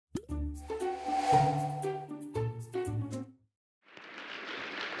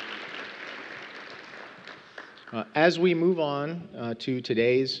As we move on to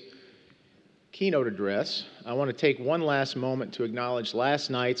today's keynote address, I want to take one last moment to acknowledge last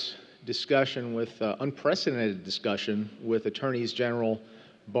night's discussion with unprecedented discussion with Attorneys General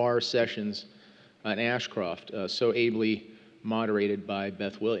Barr, Sessions, and Ashcroft, so ably moderated by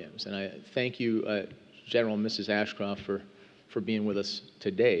Beth Williams. And I thank you, General and Mrs. Ashcroft, for being with us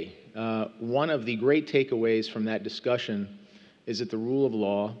today. One of the great takeaways from that discussion is that the rule of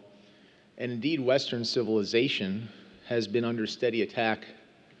law, and indeed Western civilization, has been under steady attack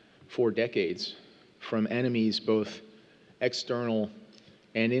for decades from enemies both external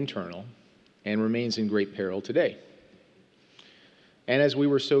and internal, and remains in great peril today. And as we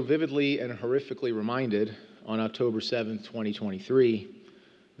were so vividly and horrifically reminded on October 7th, 2023,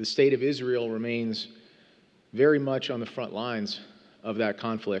 the state of Israel remains very much on the front lines of that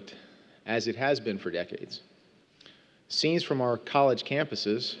conflict, as it has been for decades. Scenes from our college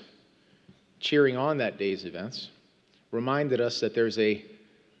campuses cheering on that day's events reminded us that there's a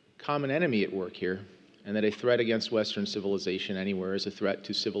common enemy at work here, and that a threat against Western civilization anywhere is a threat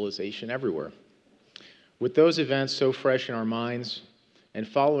to civilization everywhere. With those events so fresh in our minds, and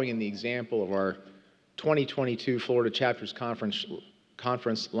following in the example of our 2022 Florida Chapters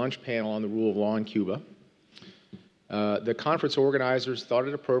Conference lunch panel on the rule of law in Cuba, the conference organizers thought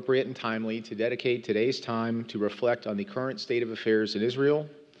it appropriate and timely to dedicate today's time to reflect on the current state of affairs in Israel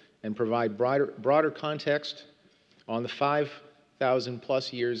and provide broader context on the 5,000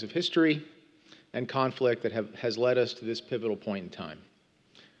 plus years of history and conflict that has led us to this pivotal point in time.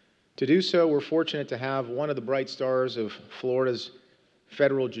 To do so, we're fortunate to have one of the bright stars of Florida's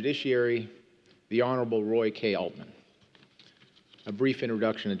federal judiciary, the Honorable Roy K. Altman. A brief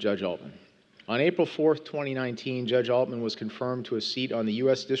introduction to Judge Altman. On April 4th, 2019, Judge Altman was confirmed to a seat on the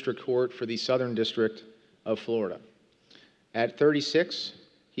U.S. District Court for the Southern District of Florida. At 36,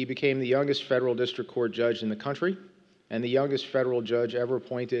 he became the youngest federal district court judge in the country and the youngest federal judge ever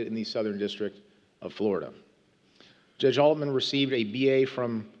appointed in the Southern District of Florida. Judge Altman received a BA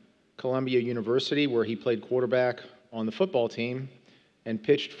from Columbia University, where he played quarterback on the football team and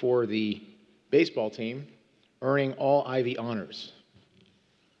pitched for the baseball team, earning all Ivy honors.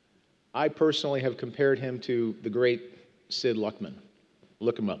 I personally have compared him to the great Sid Luckman.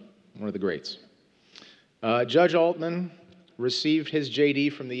 Look him up, one of the greats. Judge Altman received his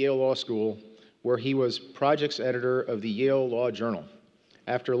JD from the Yale Law School, where he was projects editor of the Yale Law Journal.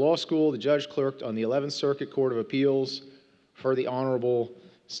 After law school, the judge clerked on the 11th Circuit Court of Appeals for the Honorable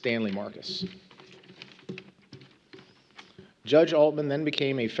Stanley Marcus. Judge Altman then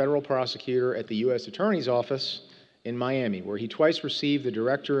became a federal prosecutor at the U.S. Attorney's Office in Miami, where he twice received the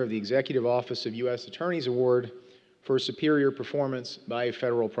Director of the Executive Office of U.S. Attorneys Award for superior performance by a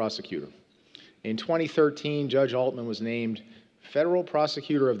federal prosecutor. In 2013, Judge Altman was named Federal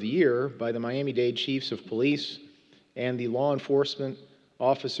Prosecutor of the Year by the Miami-Dade Chiefs of Police and the Law Enforcement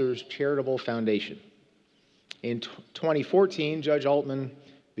Officers Charitable Foundation. In 2014, Judge Altman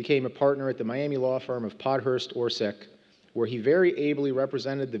became a partner at the Miami law firm of Podhurst Orszek, where he very ably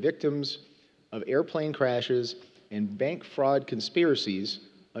represented the victims of airplane crashes and bank fraud conspiracies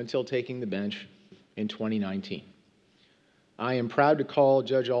until taking the bench in 2019. I am proud to call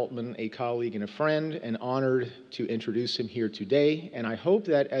Judge Altman a colleague and a friend, and honored to introduce him here today. And I hope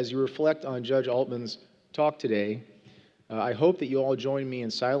that as you reflect on Judge Altman's talk today, I hope that you all join me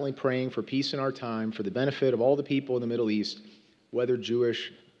in silently praying for peace in our time for the benefit of all the people in the Middle East, whether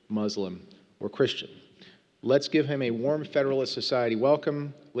Jewish, Muslim, or Christian. Let's give him a warm Federalist Society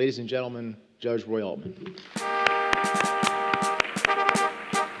welcome. Ladies and gentlemen, Judge Roy Altman.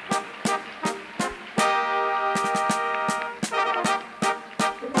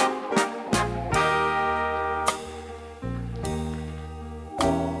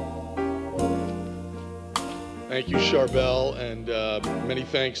 Thank you, Charbel, and many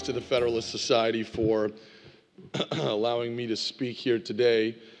thanks to the Federalist Society for allowing me to speak here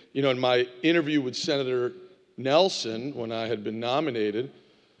today. You know, in my interview with Senator Nelson, when I had been nominated,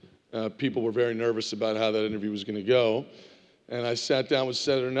 people were very nervous about how that interview was going to go. And I sat down with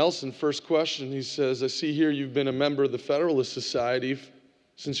Senator Nelson. First question, he says, I see here you've been a member of the Federalist Society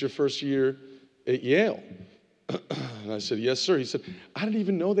since your first year at Yale. And I said, yes, sir. He said, I didn't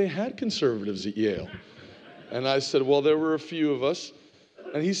even know they had conservatives at Yale. And I said, well, there were a few of us.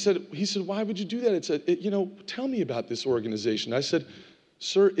 And he said, why would you do that? Tell me about this organization. I said,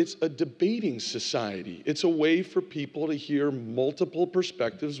 sir, it's a debating society. It's a way for people to hear multiple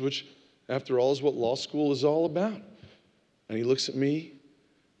perspectives, which, after all, is what law school is all about. And he looks at me,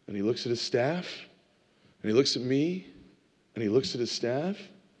 and he looks at his staff, and he looks at me, and he looks at his staff,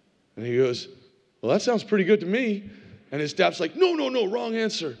 and he goes, well, that sounds pretty good to me. And his staff's like, no, wrong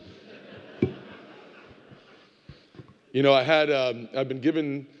answer. You know, I've been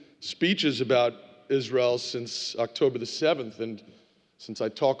giving speeches about Israel since October the 7th, and since I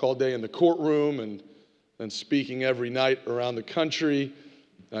talk all day in the courtroom and speaking every night around the country,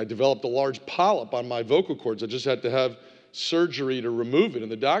 I developed a large polyp on my vocal cords. I just had to have surgery to remove it, and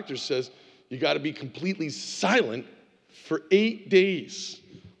the doctor says, you got to be completely silent for 8 days,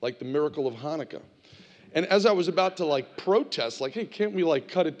 like the miracle of Hanukkah. And as I was about to protest, hey, can't we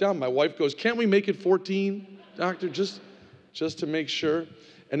cut it down? My wife goes, can't we make it 14, doctor, just to make sure?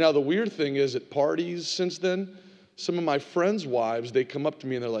 And now the weird thing is at parties since then, some of my friends' wives, they come up to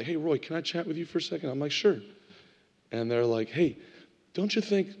me and they're like, hey, Roy, can I chat with you for a second? I'm like, sure. And they're like, hey, don't you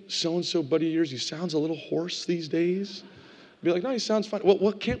think so-and-so buddy of yours, he sounds a little hoarse these days? I'd be like, no, he sounds fine.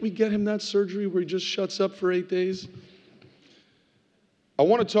 Well, can't we get him that surgery where he just shuts up for 8 days? I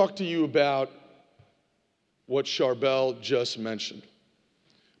want to talk to you about what Charbel just mentioned.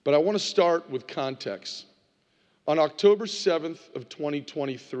 But I want to start with context. On October 7th of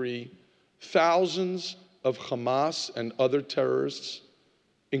 2023, thousands of Hamas and other terrorists,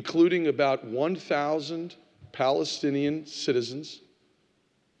 including about 1,000 Palestinian citizens,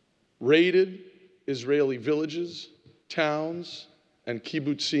 raided Israeli villages, towns, and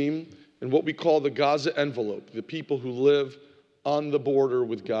kibbutzim in what we call the Gaza envelope, the people who live on the border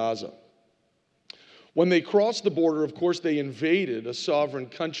with Gaza. When they crossed the border, of course, they invaded a sovereign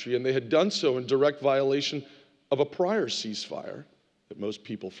country, and they had done so in direct violation of a prior ceasefire that most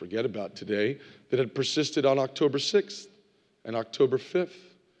people forget about today that had persisted on October 6th and October 5th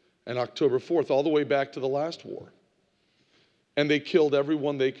and October 4th, all the way back to the last war. And they killed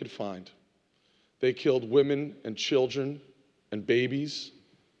everyone they could find. They killed women and children and babies.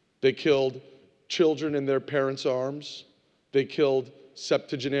 They killed children in their parents' arms. They killed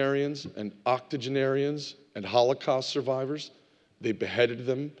septuagenarians and octogenarians and Holocaust survivors. They beheaded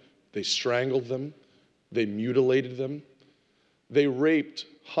them. They strangled them. They mutilated them. They raped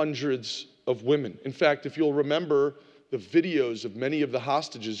hundreds of women. In fact, if you'll remember the videos of many of the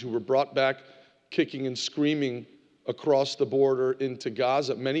hostages who were brought back kicking and screaming across the border into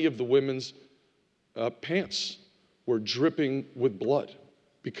Gaza, many of the women's pants were dripping with blood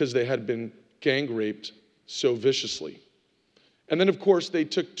because they had been gang raped so viciously. And then, of course, they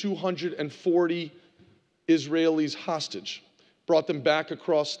took 240 Israelis hostage, brought them back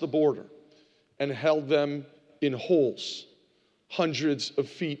across the border, and held them in holes, hundreds of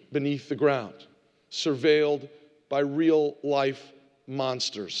feet beneath the ground, surveilled by real-life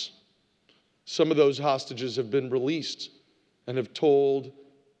monsters. Some of those hostages have been released and have told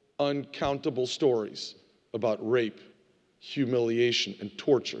uncountable stories about rape, humiliation, and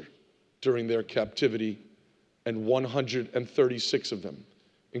torture during their captivity, and 136 of them,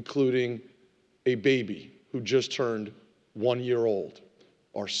 including a baby who just turned 1 year old,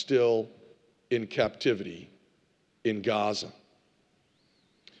 are still in captivity in Gaza.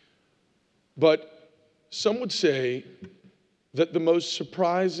 But some would say that the most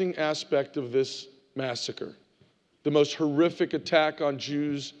surprising aspect of this massacre, the most horrific attack on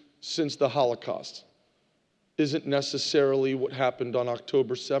Jews since the Holocaust, isn't necessarily what happened on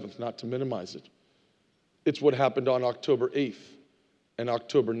October 7th, not to minimize it. It's what happened on October 8th and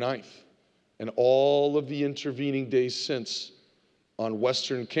October 9th and all of the intervening days since on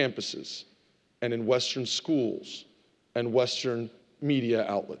Western campuses and in Western schools and Western media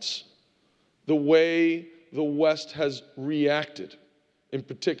outlets. The way the West has reacted, in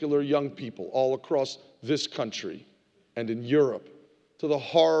particular young people all across this country and in Europe, to the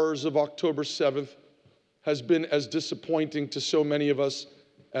horrors of October 7th has been as disappointing to so many of us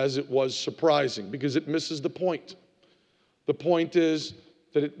as it was surprising, because it misses the point. The point is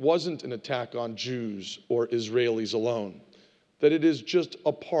that it wasn't an attack on Jews or Israelis alone, that it is just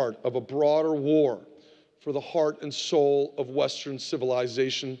a part of a broader war for the heart and soul of Western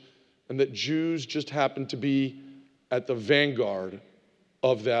civilization, and that Jews just happen to be at the vanguard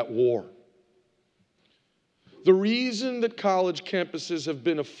of that war. The reason that college campuses have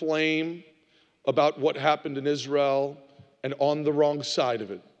been aflame about what happened in Israel and on the wrong side of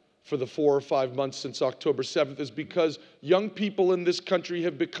it for the 4 or 5 months since October 7th is because young people in this country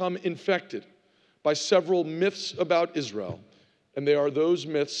have become infected by several myths about Israel. And they are those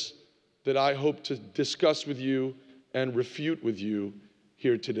myths that I hope to discuss with you and refute with you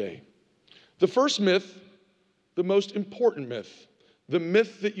here today. The first myth, the most important myth, the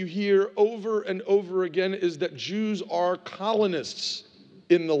myth that you hear over and over again, is that Jews are colonists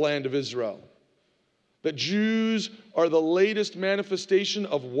in the land of Israel. That Jews are the latest manifestation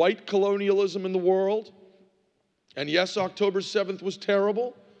of white colonialism in the world. And yes, October 7th was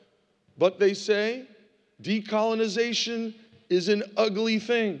terrible, but they say decolonization is an ugly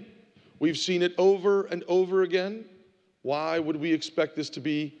thing. We've seen it over and over again. Why would we expect this to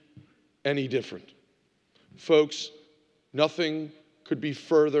be any different? Folks, nothing could be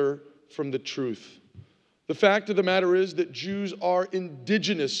further from the truth. The fact of the matter is that Jews are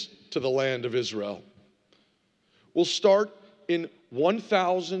indigenous to the land of Israel. We'll start in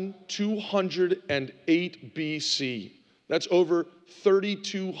 1208 BC. That's over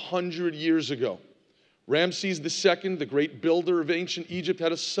 3,200 years ago. Ramses II, the great builder of ancient Egypt,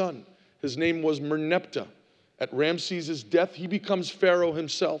 had a son. His name was Merneptah. At Ramses' death, he becomes Pharaoh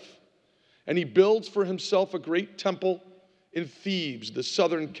himself. And he builds for himself a great temple in Thebes, the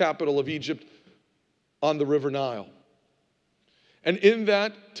southern capital of Egypt, on the River Nile. And in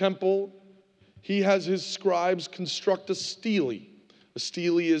that temple, he has his scribes construct a stele. A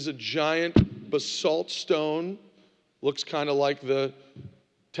stele is a giant basalt stone, looks kind of like the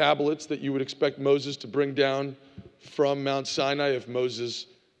tablets that you would expect Moses to bring down from Mount Sinai if Moses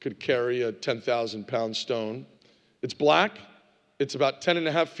could carry a 10,000-pound stone. It's black, it's about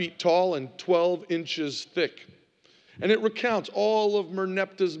 10.5 feet tall and 12 inches thick. And it recounts all of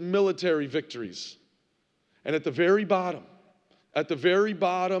Merneptah's military victories. And at the very bottom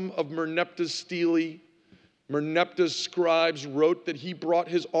of Merneptah's stele, Merneptah's scribes wrote that he brought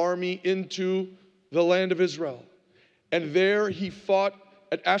his army into the land of Israel. And there he fought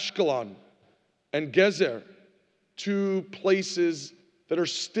at Ashkelon and Gezer, two places that are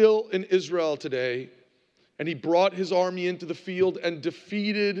still in Israel today. And he brought his army into the field and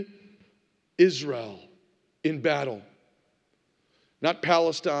defeated Israel in battle. Not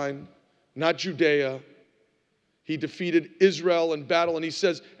Palestine, not Judea. He defeated Israel in battle, and he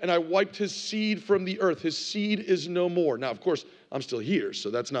says, and I wiped his seed from the earth. His seed is no more. Now, of course, I'm still here, so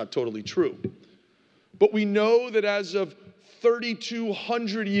that's not totally true. But we know that as of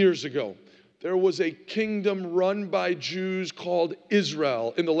 3,200 years ago, there was a kingdom run by Jews called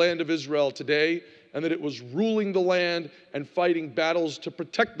Israel in the land of Israel today, and that it was ruling the land and fighting battles to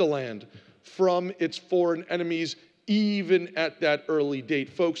protect the land from its foreign enemies, even at that early date.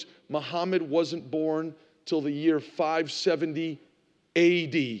 Folks, Muhammad wasn't born till the year 570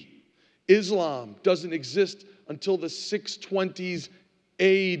 AD. Islam doesn't exist until the 620s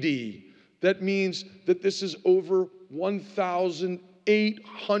AD. That means that this is over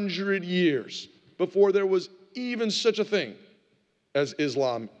 1,800 years before there was even such a thing as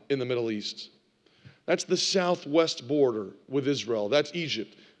Islam in the Middle East. That's the southwest border with Israel. That's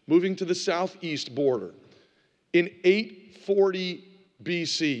Egypt. Moving to the southeast border. In 840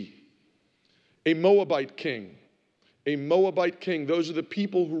 BC, a Moabite king, those are the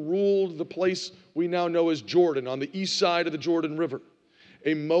people who ruled the place we now know as Jordan, on the east side of the Jordan River.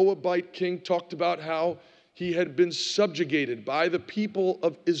 A Moabite king talked about how he had been subjugated by the people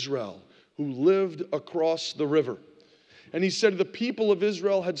of Israel who lived across the river. And he said, the people of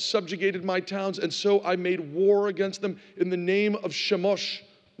Israel had subjugated my towns, and so I made war against them in the name of Shemosh,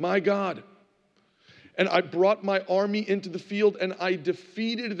 my God. And I brought my army into the field, and I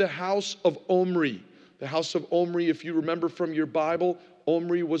defeated the house of Omri. The house of Omri, if you remember from your Bible,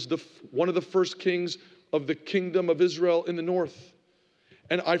 Omri was one of the first kings of the kingdom of Israel in the north.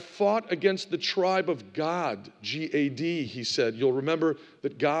 And I fought against the tribe of Gad, G-A-D, he said. You'll remember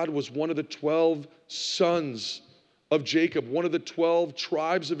that Gad was one of the 12 sons of Jacob, one of the 12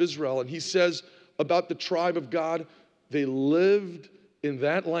 tribes of Israel. And he says about the tribe of Gad, they lived in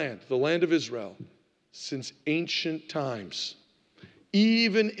that land, the land of Israel, since ancient times.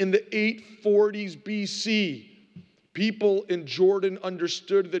 Even in the 840s BC, people in Jordan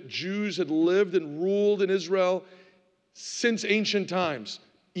understood that Jews had lived and ruled in Israel since ancient times,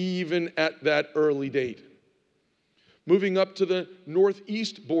 even at that early date. Moving up to the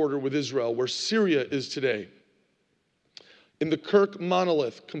northeast border with Israel, where Syria is today, in the Kirk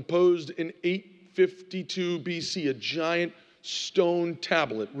monolith, composed in 852 BC, a giant stone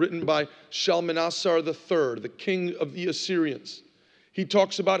tablet written by Shalmaneser III, the king of the Assyrians. He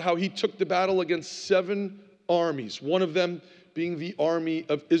talks about how he took the battle against 7 armies, one of them being the army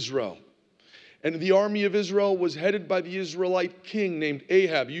of Israel. And the army of Israel was headed by the Israelite king named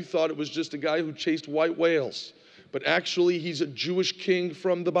Ahab. You thought it was just a guy who chased white whales, but actually he's a Jewish king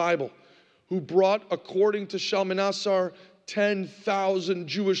from the Bible who brought, according to Shalmaneser, 10,000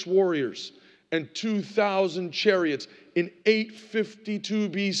 Jewish warriors and 2,000 chariots in 852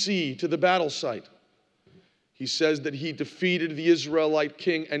 BC to the battle site. He says that he defeated the Israelite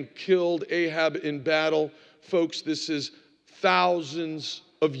king and killed Ahab in battle. Folks, this is thousands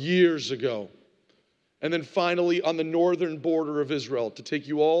of years ago. And then finally, on the northern border of Israel, to take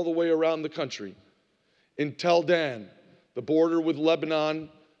you all the way around the country, in Tel Dan, the border with Lebanon,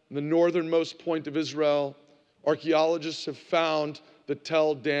 the northernmost point of Israel, archaeologists have found the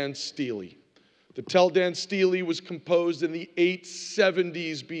Tel Dan stele. The Merneptah Stele was composed in the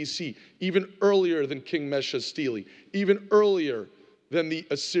 870s BC, even earlier than King Merneptah Stele, even earlier than the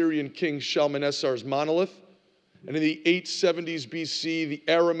Assyrian king Shalmaneser's monolith. And in the 870s BC, the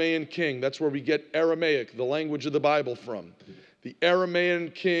Aramaean king, that's where we get Aramaic, the language of the Bible, from. The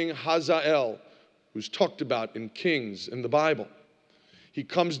Aramaean king Hazael, who's talked about in Kings in the Bible. He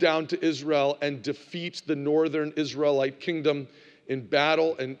comes down to Israel and defeats the northern Israelite kingdom in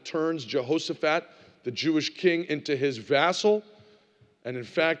battle and turns Jehoshaphat, the Jewish king, into his vassal. And in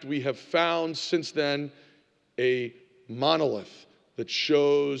fact, we have found since then a monolith that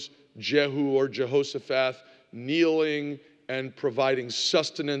shows Jehu or Jehoshaphat kneeling and providing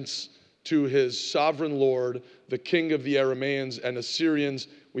sustenance to his sovereign lord, the king of the Aramaeans and Assyrians.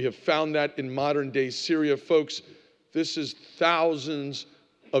 We have found that in modern day Syria. Folks, this is thousands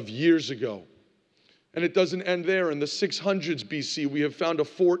of years ago. And it doesn't end there. In the 600s BC, we have found a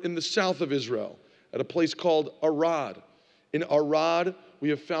fort in the south of Israel at a place called Arad. In Arad, we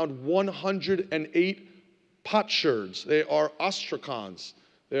have found 108 potsherds. They are ostracons.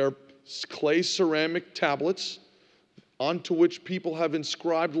 They are clay ceramic tablets onto which people have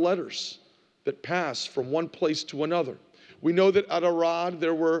inscribed letters that pass from one place to another. We know that at Arad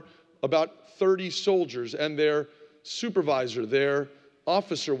there were about 30 soldiers, and their supervisor, their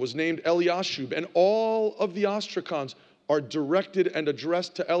officer, was named Eliashib, and all of the ostracons are directed and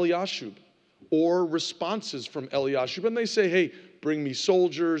addressed to Eliashib, or responses from Eliashib, and they say, hey, bring me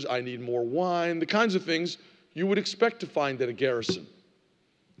soldiers, I need more wine, the kinds of things you would expect to find at a garrison.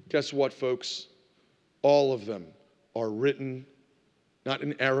 Guess what, folks? All of them are written not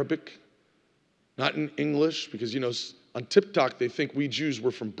in Arabic, not in English, because, on TikTok they think we Jews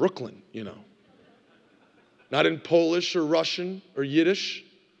were from Brooklyn, Not in Polish or Russian or Yiddish.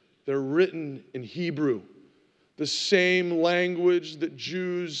 They're written in Hebrew, the same language that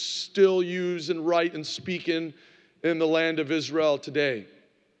Jews still use and write and speak in the land of Israel today.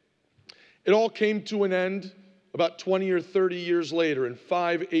 It all came to an end about 20 or 30 years later. In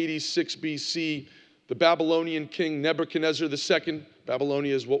 586 BC, the Babylonian king Nebuchadnezzar II,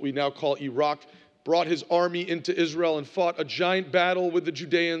 Babylonia is what we now call Iraq, brought his army into Israel and fought a giant battle with the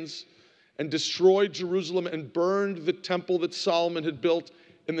Judeans and destroyed Jerusalem and burned the temple that Solomon had built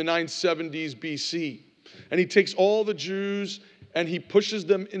in the 970s BC. And he takes all the Jews and he pushes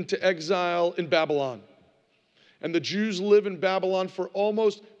them into exile in Babylon. And the Jews live in Babylon for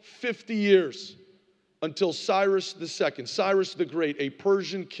almost 50 years until Cyrus II, Cyrus the Great, a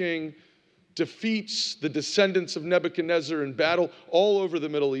Persian king, defeats the descendants of Nebuchadnezzar in battle all over the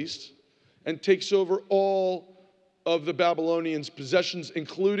Middle East and takes over all of the Babylonians' possessions,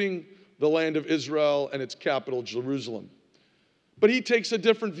 including the land of Israel and its capital, Jerusalem. But he takes a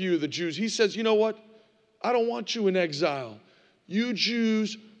different view of the Jews. He says, you know what? I don't want you in exile. You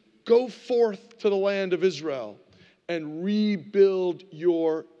Jews, go forth to the land of Israel and rebuild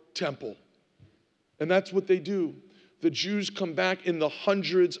your temple. And that's what they do. The Jews come back in the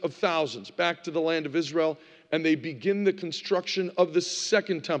hundreds of thousands back to the land of Israel, and they begin the construction of the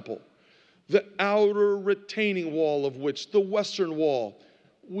second temple, the outer retaining wall of which, the western wall,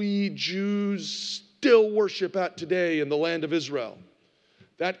 we Jews still worship at today in the land of Israel.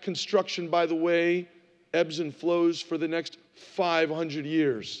 That construction, by the way, ebbs and flows for the next 500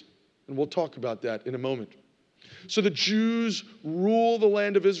 years. And we'll talk about that in a moment. So the Jews rule the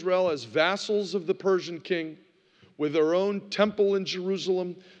land of Israel as vassals of the Persian king, with their own temple in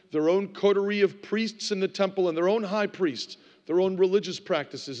Jerusalem, their own coterie of priests in the temple, and their own high priest, their own religious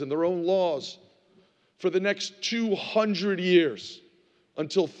practices, and their own laws for the next 200 years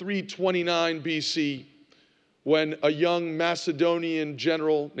until 329 BC, when a young Macedonian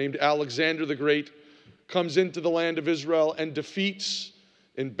general named Alexander the Great comes into the land of Israel and defeats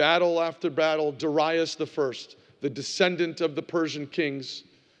in battle after battle Darius I, the descendant of the Persian kings.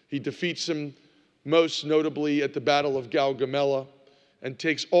 He defeats him most notably at the Battle of Gaugamela and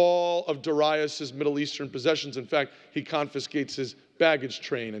takes all of Darius's Middle Eastern possessions. In fact, he confiscates his baggage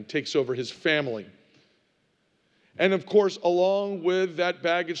train and takes over his family. And of course, along with that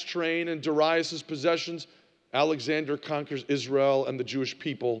baggage train and Darius's possessions, Alexander conquers Israel and the Jewish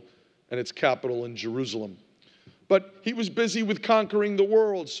people and its capital in Jerusalem. But he was busy with conquering the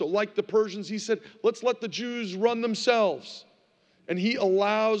world. So like the Persians, he said, let's let the Jews run themselves. And he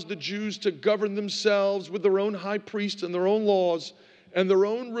allows the Jews to govern themselves with their own high priest and their own laws and their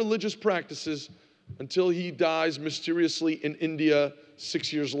own religious practices until he dies mysteriously in India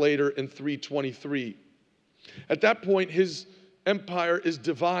 6 years later in 323. At that point, his empire is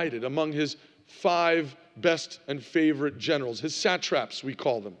divided among his 5 best and favorite generals, his satraps, we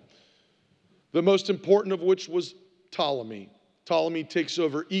call them. The most important of which was Ptolemy. Ptolemy takes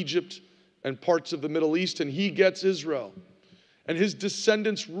over Egypt and parts of the Middle East, and he gets Israel. And his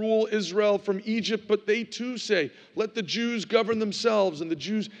descendants rule Israel from Egypt, but they too say, let the Jews govern themselves, and the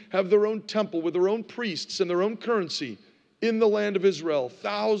Jews have their own temple with their own priests and their own currency in the land of Israel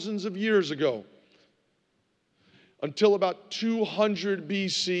thousands of years ago. Until about 200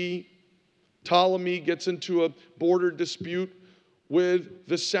 BC, Ptolemy gets into a border dispute with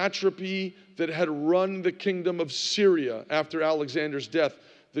the satrapy that had run the kingdom of Syria after Alexander's death.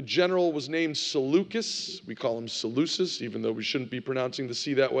 The general was named Seleucus. We call him Seleucus, even though we shouldn't be pronouncing the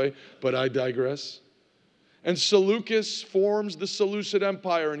C that way, but I digress. And Seleucus forms the Seleucid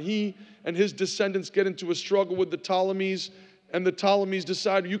Empire, and he and his descendants get into a struggle with the Ptolemies, and the Ptolemies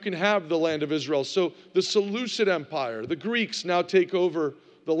decide you can have the land of Israel. So the Seleucid Empire, the Greeks now take over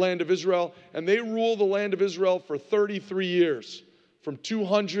the land of Israel, and they rule the land of Israel for 33 years, from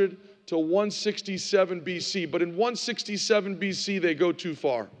 200 to 167 BC. But in 167 BC, they go too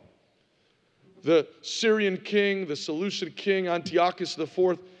far. The Syrian king, the Seleucid king, Antiochus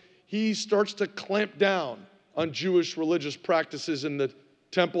IV, he starts to clamp down on Jewish religious practices in the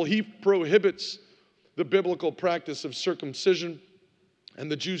temple. He prohibits the biblical practice of circumcision. And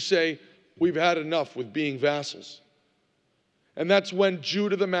the Jews say, we've had enough with being vassals. And that's when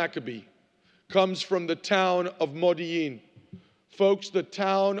Judah the Maccabee comes from the town of Modi'in. Folks, the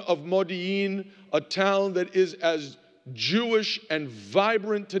town of Modi'in, a town that is as Jewish and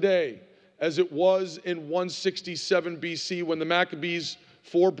vibrant today as it was in 167 BC when the Maccabees,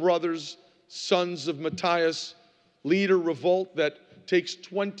 4 brothers, sons of Matthias, lead a revolt that takes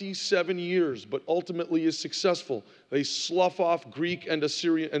 27 years but ultimately is successful. They slough off Greek and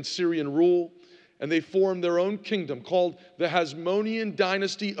Syrian rule, and they form their own kingdom called the Hasmonean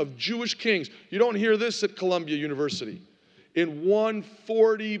dynasty of Jewish kings. You don't hear this at Columbia University. In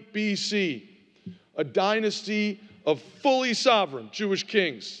 140 BC, a dynasty of fully sovereign Jewish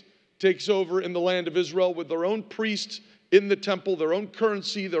kings takes over in the land of Israel with their own priests in the temple, their own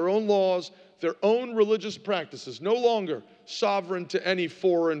currency, their own laws, their own religious practices, no longer sovereign to any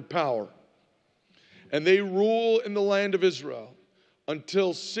foreign power. And they rule in the land of Israel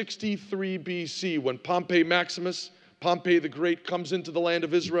until 63 BC, when Pompey Maximus, Pompey the Great, comes into the land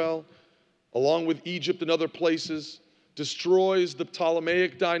of Israel, along with Egypt and other places, destroys the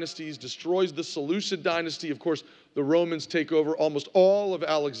Ptolemaic dynasties, destroys the Seleucid dynasty. Of course, the Romans take over almost all of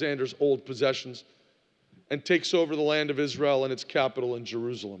Alexander's old possessions and takes over the land of Israel and its capital in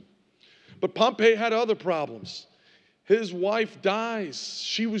Jerusalem. But Pompey had other problems. His wife dies.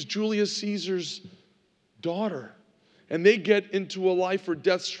 She was Julius Caesar's daughter. And they get into a life or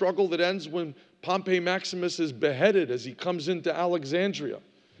death struggle that ends when Pompey Maximus is beheaded as he comes into Alexandria.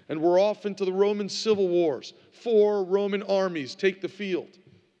 And we're off into the Roman civil wars. 4 Roman armies take the field.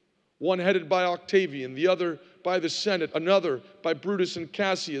 One headed by Octavian, the other by the Senate, another by Brutus and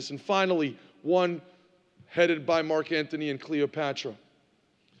Cassius, and finally one headed by Mark Antony and Cleopatra.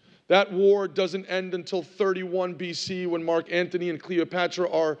 That war doesn't end until 31 BC when Mark Antony and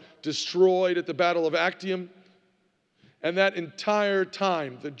Cleopatra are destroyed at the Battle of Actium. And that entire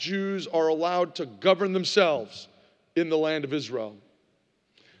time, the Jews are allowed to govern themselves in the land of Israel.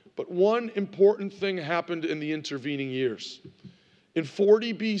 But one important thing happened in the intervening years. In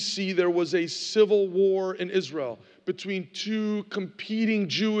 40 BC, there was a civil war in Israel between 2 competing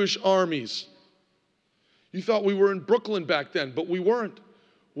Jewish armies. You thought we were in Brooklyn back then, but we weren't.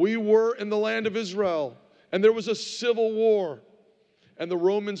 We were in the land of Israel, and there was a civil war, and the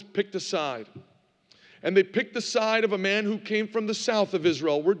Romans picked a side. And they picked the side of a man who came from the south of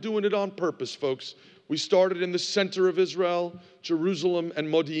Israel. We're doing it on purpose, folks. We started in the center of Israel, Jerusalem and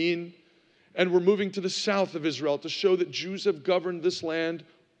Modi'in, and we're moving to the south of Israel to show that Jews have governed this land,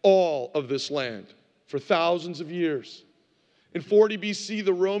 all of this land, for thousands of years. In 40 BC,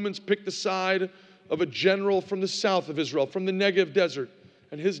 the Romans picked the side of a general from the south of Israel, from the Negev desert,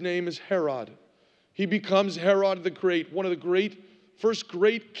 and his name is Herod. He becomes Herod the Great, one of the first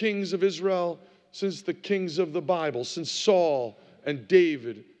great kings of Israel since the kings of the Bible, since Saul and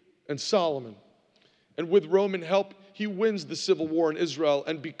David and Solomon. And with Roman help, he wins the civil war in Israel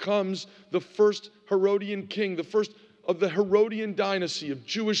and becomes the first Herodian king, the first of the Herodian dynasty of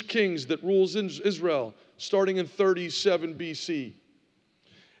Jewish kings that rules in Israel, starting in 37 BC.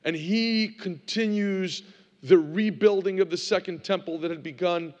 And he continues the rebuilding of the Second Temple that had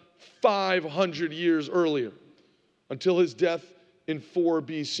begun 500 years earlier until his death in 4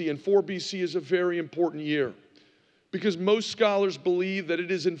 BC. And 4 BC is a very important year because most scholars believe that it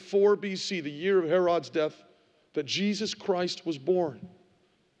is in 4 BC, the year of Herod's death, that Jesus Christ was born.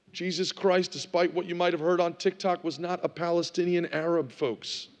 Jesus Christ, despite what you might have heard on TikTok, was not a Palestinian Arab,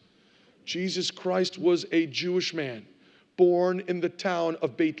 folks. Jesus Christ was a Jewish man born in the town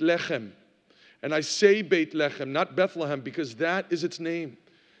of Bethlehem And I say Beit Lechem, not Bethlehem, because that is its name.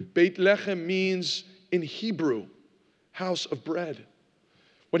 Beit Lechem means in Hebrew, house of bread.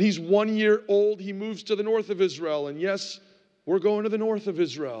 When he's 1 year old, he moves to the north of Israel. And yes, we're going to the north of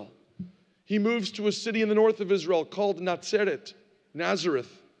Israel. He moves to a city in the north of Israel called Nazareth.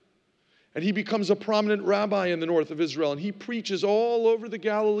 And he becomes a prominent rabbi in the north of Israel. And he preaches all over the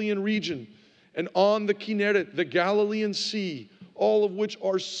Galilean region and on the Kinneret, the Galilean Sea, all of which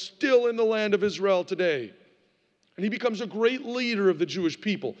are still in the land of Israel today. And he becomes a great leader of the Jewish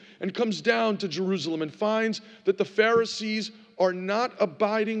people and comes down to Jerusalem and finds that the Pharisees are not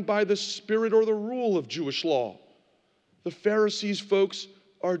abiding by the spirit or the rule of Jewish law. The Pharisees, folks,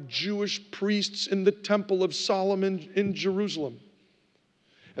 are Jewish priests in the Temple of Solomon in Jerusalem.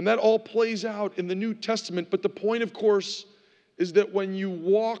 And that all plays out in the New Testament. But the point, of course, is that when you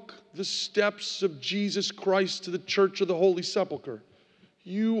walk the steps of Jesus Christ to the Church of the Holy Sepulchre,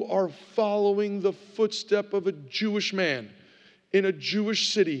 you are following the footstep of a Jewish man in a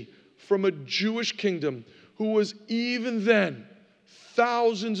Jewish city from a Jewish kingdom who was even then,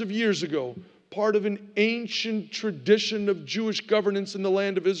 thousands of years ago, part of an ancient tradition of Jewish governance in the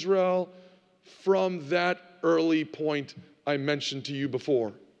land of Israel from that early point I mentioned to you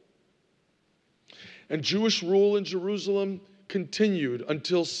before. And Jewish rule in Jerusalem continued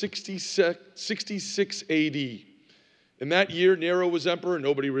until 66 AD. In that year, Nero was emperor.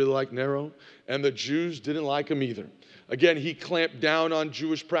 Nobody really liked Nero, and the Jews didn't like him either. Again, he clamped down on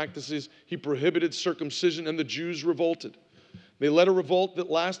Jewish practices. He prohibited circumcision, and the Jews revolted. They led a revolt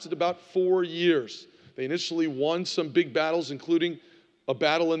that lasted about 4 years. They initially won some big battles, including a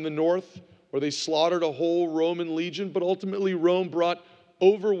battle in the north where they slaughtered a whole Roman legion, but ultimately Rome brought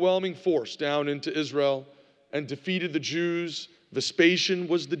overwhelming force down into Israel and defeated the Jews. Vespasian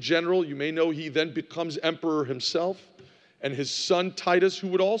was the general. You may know he then becomes emperor himself. And his son Titus, who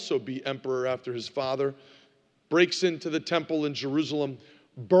would also be emperor after his father, breaks into the temple in Jerusalem,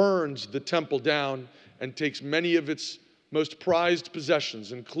 burns the temple down, and takes many of its most prized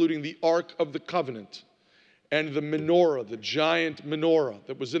possessions, including the Ark of the Covenant and the menorah, the giant menorah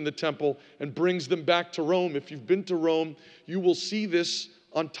that was in the temple, and brings them back to Rome. If you've been to Rome, you will see this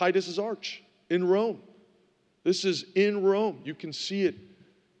on Titus's arch in Rome. This is in Rome. You can see it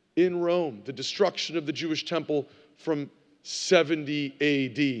in Rome, the destruction of the Jewish temple from 70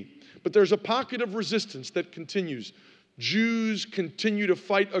 AD. But there's a pocket of resistance that continues. Jews continue to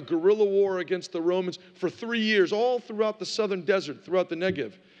fight a guerrilla war against the Romans for 3 years, all throughout the southern desert, throughout the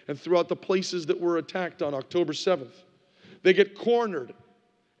Negev, and throughout the places that were attacked on October 7th. They get cornered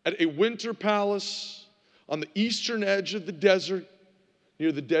at a winter palace on the eastern edge of the desert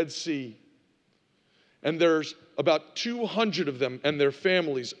near the Dead Sea. And there's about 200 of them and their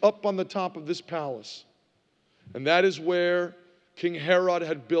families up on the top of this palace. And that is where King Herod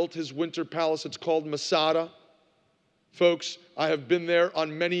had built his winter palace. It's called Masada. Folks, I have been there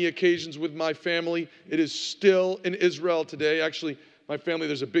on many occasions with my family. It is still in Israel today. Actually, my family,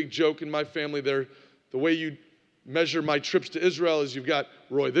 there's a big joke in my family there. The way you measure my trips to Israel is you've got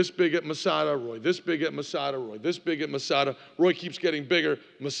Roy this big at Masada, Roy this big at Masada, Roy this big at Masada. Roy keeps getting bigger.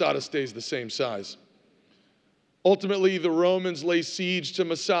 Masada stays the same size. Ultimately, the Romans lay siege to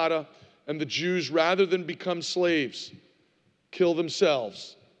Masada, and the Jews, rather than become slaves, kill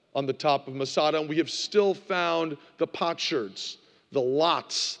themselves on the top of Masada. And we have still found the potsherds, the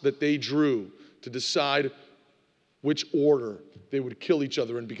lots that they drew to decide which order they would kill each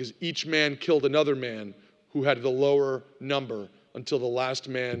other in, because each man killed another man who had the lower number until the last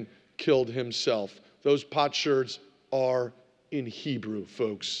man killed himself. Those potsherds are in Hebrew,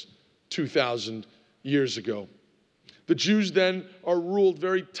 folks, 2,000 years ago. The Jews then are ruled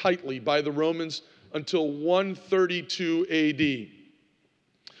very tightly by the Romans until 132 AD,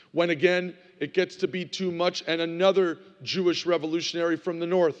 when again it gets to be too much, and another Jewish revolutionary from the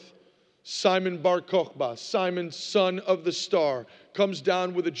north, Simon Bar Kokhba, Simon, son of the star, comes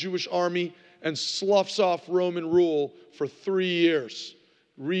down with a Jewish army and sloughs off Roman rule for 3 years,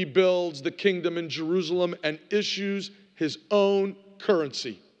 rebuilds the kingdom in Jerusalem, and issues his own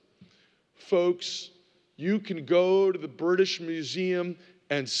currency. Folks, you can go to the British Museum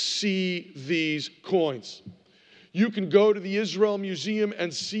and see these coins. You can go to the Israel Museum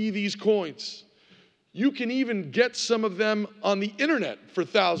and see these coins. You can even get some of them on the internet for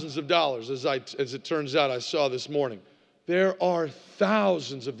thousands of dollars, as it turns out I saw this morning. There are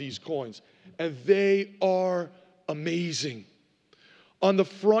thousands of these coins, and they are amazing. On the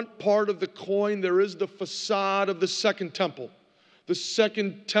front part of the coin, there is the facade of the Second Temple. The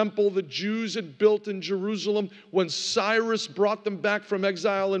Second Temple the Jews had built in Jerusalem when Cyrus brought them back from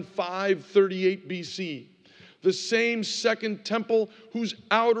exile in 538 BC. The same second temple whose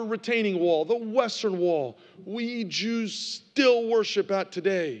outer retaining wall, the Western Wall, we Jews still worship at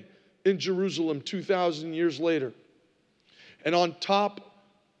today in Jerusalem 2,000 years later. And on top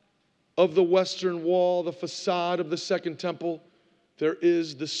of the Western Wall, the facade of the Second Temple, there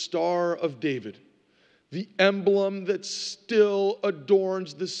is the Star of David, the emblem that still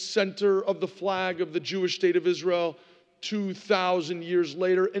adorns the center of the flag of the Jewish state of Israel 2,000 years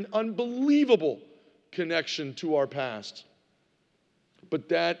later, an unbelievable connection to our past. But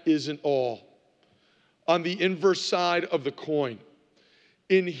that isn't all. On the inverse side of the coin,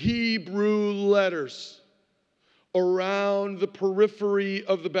 in Hebrew letters, around the periphery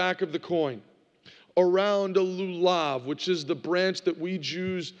of the back of the coin, around a lulav, which is the branch that we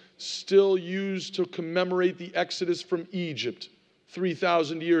Jews still use to commemorate the Exodus from Egypt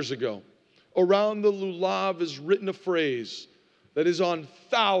 3,000 years ago. Around the lulav is written a phrase that is on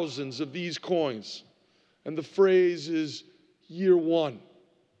thousands of these coins. And the phrase is year one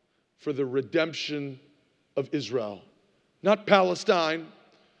for the redemption of Israel. Not Palestine,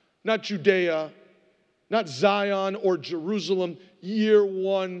 not Judea, not Zion or Jerusalem. Year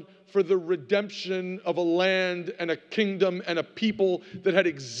one for the redemption of a land and a kingdom and a people that had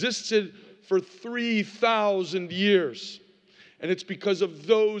existed for 3,000 years. And it's because of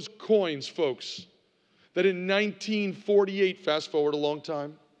those coins, folks, that in 1948, fast forward a long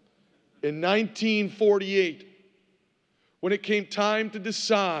time, in 1948, when it came time to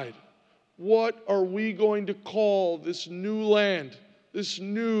decide what are we going to call this new land, this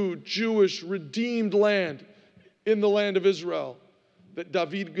new Jewish redeemed land in the land of Israel, that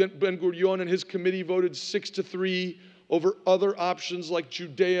David Ben-Gurion and his committee voted 6-3 over other options like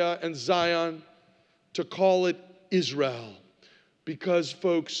Judea and Zion to call it Israel. Because,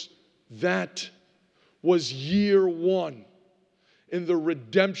 folks, that was year one in the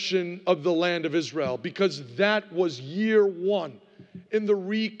redemption of the land of Israel, because that was year one in the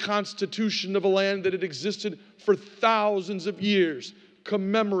reconstitution of a land that had existed for thousands of years,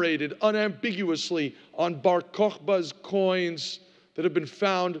 commemorated unambiguously on Bar Kokhba's coins that have been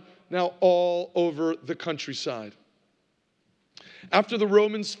found now all over the countryside. After the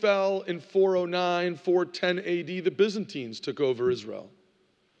Romans fell in 409, 410 AD, the Byzantines took over Israel.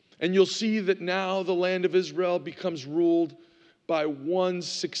 And you'll see that now the land of Israel becomes ruled by one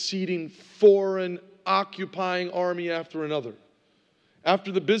succeeding foreign occupying army after another.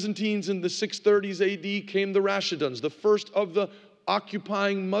 After the Byzantines in the 630s AD came the Rashiduns, the first of the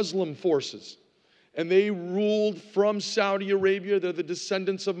occupying Muslim forces. And they ruled from Saudi Arabia. They're the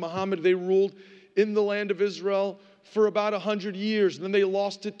descendants of Muhammad. They ruled in the land of Israel for about 100 years. And then they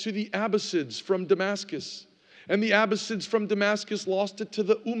lost it to the Abbasids from Damascus. And the Abbasids from Damascus lost it to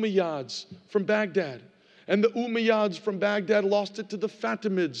the Umayyads from Baghdad. And the Umayyads from Baghdad lost it to the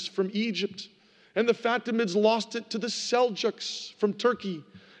Fatimids from Egypt. And the Fatimids lost it to the Seljuks from Turkey.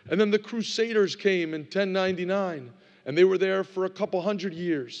 And then the Crusaders came in 1099. And they were there for a couple hundred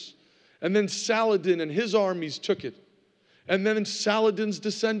years. And then Saladin and his armies took it. And then Saladin's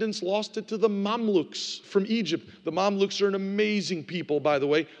descendants lost it to the Mamluks from Egypt. The Mamluks are an amazing people, by the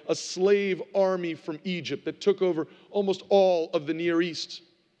way, a slave army from Egypt that took over almost all of the Near East.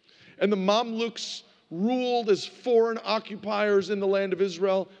 And the Mamluks ruled as foreign occupiers in the land of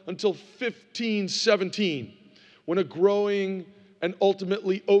Israel until 1517, when a growing and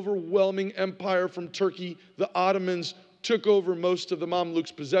ultimately overwhelming empire from Turkey, the Ottomans, took over most of the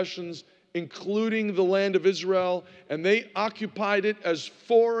Mamluks' possessions, including the land of Israel, and they occupied it as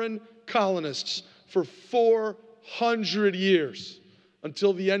foreign colonists for 400 years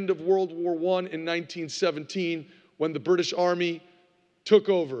until the end of World War I in 1917, when the British Army took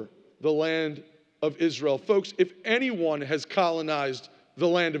over the land of Israel. Folks, if anyone has colonized the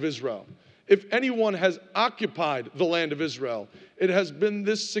land of Israel, if anyone has occupied the land of Israel, it has been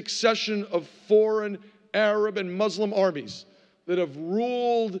this succession of foreign Arab and Muslim armies that have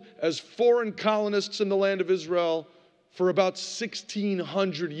ruled as foreign colonists in the land of Israel for about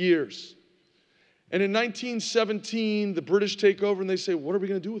 1,600 years. And in 1917, the British take over and they say, what are we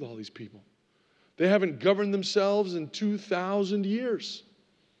going to do with all these people? They haven't governed themselves in 2,000 years.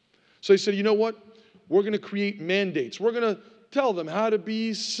 So they said, you know what? We're going to create mandates. We're going to tell them how to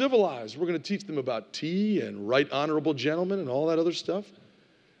be civilized. We're going to teach them about tea and right honorable gentlemen and all that other stuff.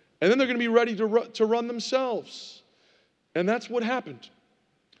 And then they're going to be ready to run themselves. And that's what happened.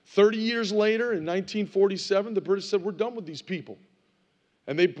 30 years later, in 1947, the British said, we're done with these people.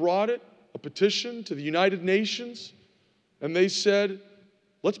 And they brought a petition to the United Nations, and they said,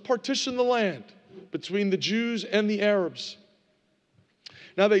 let's partition the land between the Jews and the Arabs.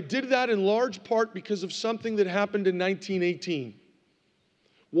 Now, they did that in large part because of something that happened in 1918.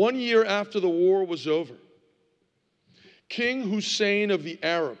 1 year after the war was over, King Hussein of the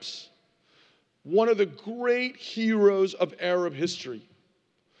Arabs, one of the great heroes of Arab history,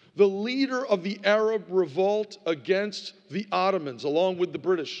 the leader of the Arab revolt against the Ottomans, along with the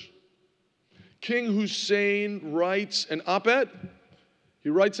British. King Hussein writes an op-ed. He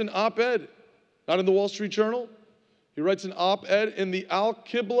writes an op-ed, not in the Wall Street Journal. He writes an op-ed in the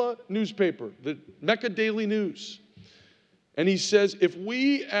Al-Qibla newspaper, the Mecca Daily News. And he says, if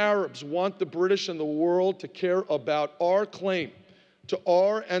we Arabs want the British and the world to care about our claim to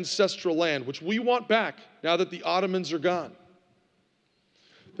our ancestral land, which we want back now that the Ottomans are gone,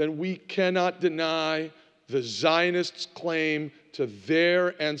 then we cannot deny the Zionists' claim to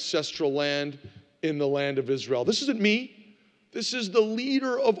their ancestral land in the land of Israel. This isn't me. This is the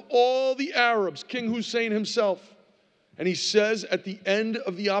leader of all the Arabs, King Hussein himself. And he says at the end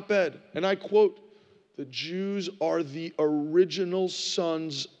of the op-ed, and I quote, "The Jews are the original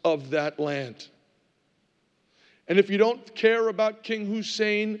sons of that land." And if you don't care about King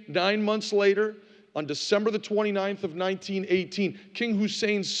Hussein, 9 months later, on December the 29th of 1918, King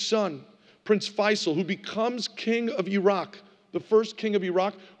Hussein's son, Prince Faisal, who becomes king of Iraq, the first king of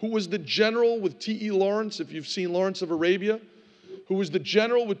Iraq, who was the general with T.E. Lawrence, if you've seen Lawrence of Arabia, who was the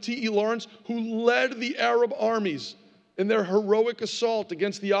general with T.E. Lawrence, who led the Arab armies in their heroic assault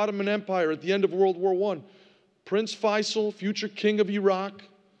against the Ottoman Empire at the end of World War I. Prince Faisal, future king of Iraq,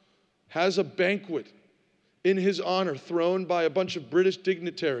 has a banquet in his honor thrown by a bunch of British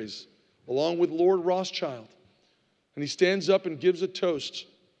dignitaries, along with Lord Rothschild. And he stands up and gives a toast.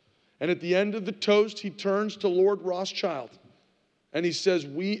 And at the end of the toast, he turns to Lord Rothschild and he says,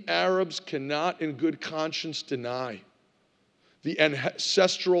 "We Arabs cannot in good conscience deny the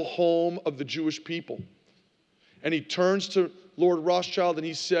ancestral home of the Jewish people." And he turns to Lord Rothschild and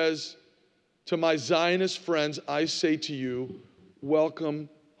he says, "To my Zionist friends, I say to you, welcome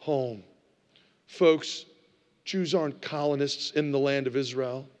home." Folks, Jews aren't colonists in the land of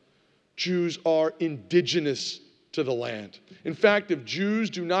Israel. Jews are indigenous to the land. In fact, if Jews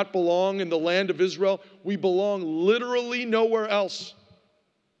do not belong in the land of Israel, we belong literally nowhere else.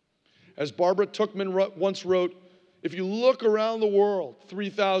 As Barbara Tuchman once wrote, if you look around the world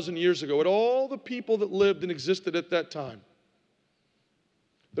 3,000 years ago at all the people that lived and existed at that time,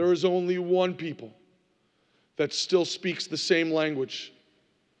 there is only one people that still speaks the same language,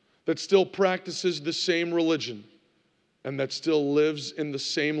 that still practices the same religion, and that still lives in the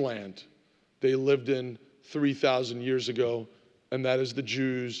same land they lived in 3,000 years ago, and that is the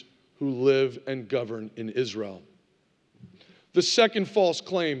Jews who live and govern in Israel. The second false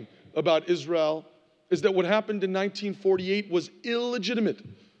claim about Israel is that what happened in 1948 was illegitimate,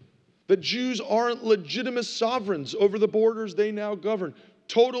 that Jews aren't legitimate sovereigns over the borders they now govern.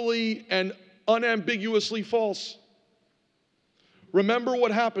 Totally and unambiguously false. Remember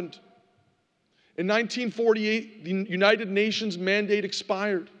what happened. In 1948, the United Nations mandate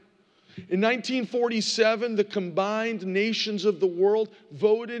expired. In 1947, the combined nations of the world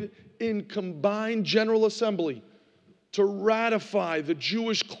voted in combined General Assembly to ratify the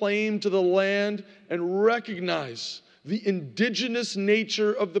Jewish claim to the land and recognize the indigenous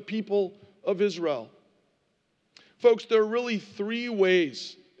nature of the people of Israel. Folks, there are really three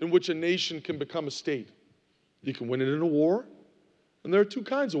ways in which a nation can become a state. You can win it in a war, and there are two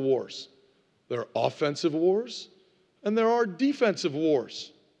kinds of wars. There are offensive wars, and there are defensive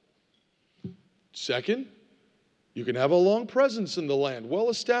wars. Second, you can have a long presence in the land, well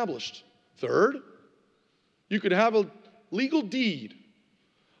established. Third, you could have a legal deed,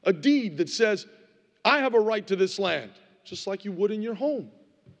 a deed that says, I have a right to this land, just like you would in your home.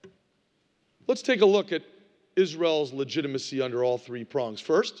 Let's take a look at Israel's legitimacy under all three prongs.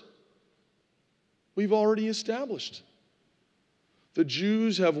 First, we've already established the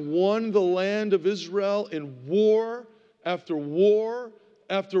Jews have won the land of Israel in war after war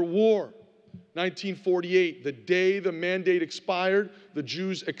after war. 1948, the day the mandate expired, the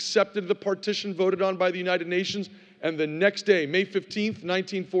Jews accepted the partition voted on by the United Nations, and the next day, May 15th,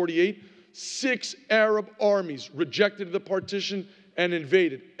 1948, 6 Arab armies rejected the partition and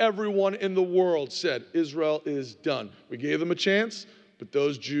invaded. Everyone in the world said, Israel is done. We gave them a chance, but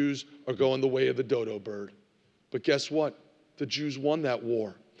those Jews are going the way of the dodo bird. But guess what? The Jews won that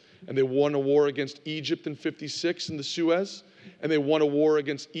war. And they won a war against Egypt in 56 in the Suez. And they won a war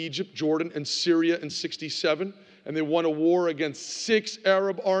against Egypt, Jordan, and Syria in 67. And they won a war against 6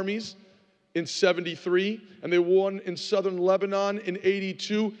 Arab armies in 73. And they won in southern Lebanon in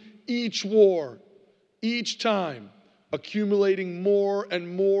 82. Each war, each time, accumulating more and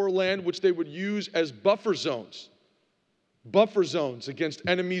more land, which they would use as buffer zones against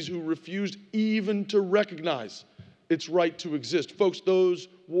enemies who refused even to recognize its right to exist. Folks, those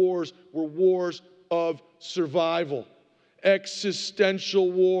wars were wars of survival.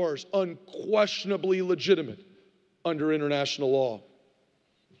 existential wars, unquestionably legitimate under international law.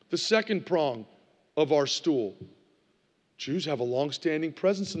 The second prong of our stool, Jews have a long-standing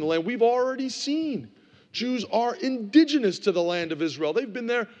presence in the land. We've already seen Jews are indigenous to the land of Israel. They've been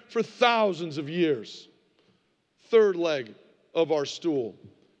there for thousands of years. Third leg of our stool,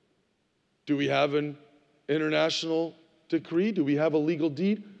 do we have an international decree? Do we have a legal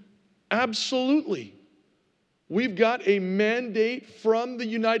deed? Absolutely. We've got a mandate from the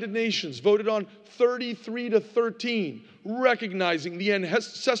United Nations, voted on 33-13, recognizing the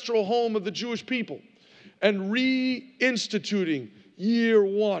ancestral home of the Jewish people and reinstituting year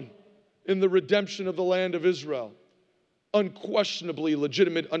one in the redemption of the land of Israel. Unquestionably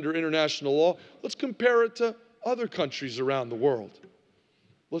legitimate under international law. Let's compare it to other countries around the world.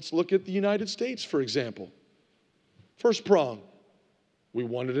 Let's look at the United States, for example. First prong, we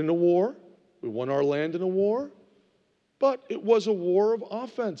won it in a war. We won our land in a war, but it was a war of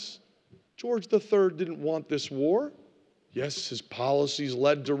offense. George III didn't want this war. Yes, his policies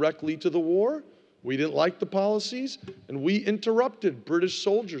led directly to the war. We didn't like the policies, and we interrupted British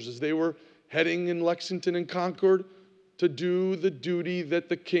soldiers as they were heading in Lexington and Concord to do the duty that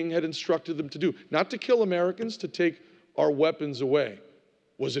the king had instructed them to do. Not to kill Americans, to take our weapons away.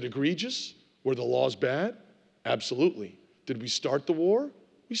 Was it egregious? Were the laws bad? Absolutely. Did we start the war?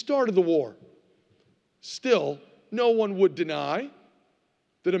 We started the war. Still, no one would deny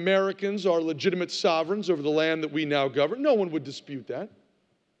that Americans are legitimate sovereigns over the land that we now govern. No one would dispute that.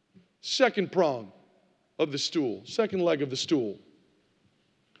 Second prong of the stool, second leg of the stool.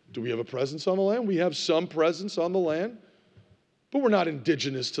 Do we have a presence on the land? We have some presence on the land, but we're not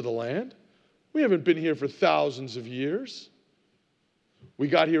indigenous to the land. We haven't been here for thousands of years. We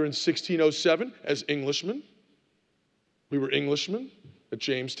got here in 1607 as Englishmen. We were Englishmen at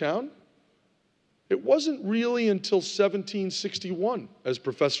Jamestown. It wasn't really until 1761, as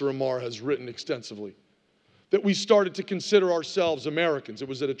Professor Amar has written extensively, that we started to consider ourselves Americans. It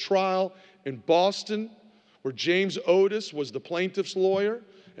was at a trial in Boston where James Otis was the plaintiff's lawyer,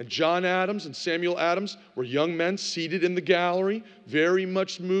 and John Adams and Samuel Adams were young men seated in the gallery, very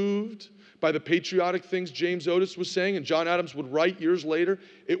much moved by the patriotic things James Otis was saying. And John Adams would write years later,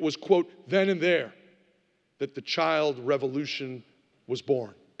 it was, quote, then and there that the child revolution was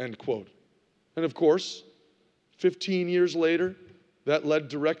born, end quote. And of course, 15 years later, that led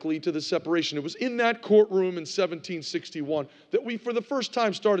directly to the separation. It was in that courtroom in 1761 that we, for the first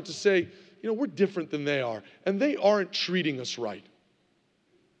time, started to say, you know, we're different than they are, and they aren't treating us right.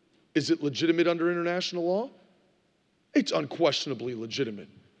 Is it legitimate under international law? It's unquestionably legitimate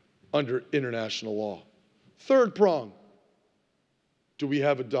under international law. Third prong, do we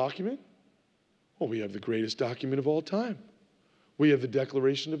have a document? Well, we have the greatest document of all time. We have the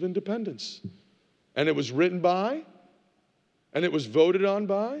Declaration of Independence. And it was written by, and it was voted on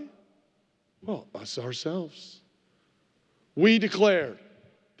by, well, us ourselves. We declared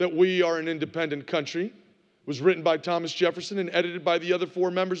that we are an independent country. It was written by Thomas Jefferson and edited by the other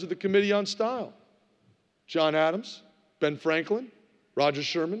four members of the Committee on Style. John Adams, Ben Franklin, Roger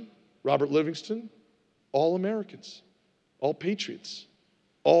Sherman, Robert Livingston, all Americans, all patriots,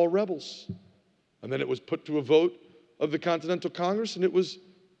 all rebels. And then it was put to a vote of the Continental Congress and it was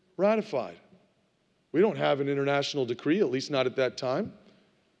ratified. We don't have an international decree, at least not at that time.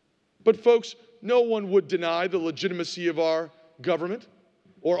 But folks, no one would deny the legitimacy of our government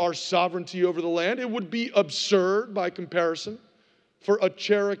or our sovereignty over the land. It would be absurd by comparison for a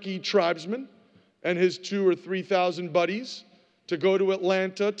Cherokee tribesman and his 2,000 or 3,000 buddies to go to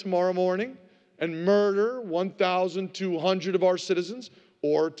Atlanta tomorrow morning and murder 1,200 of our citizens,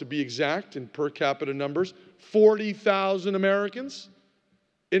 or to be exact in per capita numbers, 40,000 Americans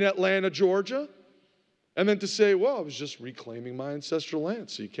in Atlanta, Georgia, and then to say, well, I was just reclaiming my ancestral land,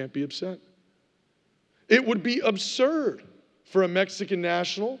 so you can't be upset. It would be absurd for a Mexican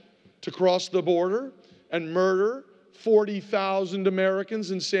national to cross the border and murder 40,000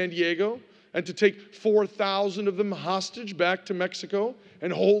 Americans in San Diego and to take 4,000 of them hostage back to Mexico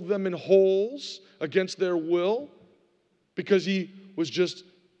and hold them in holes against their will because he was just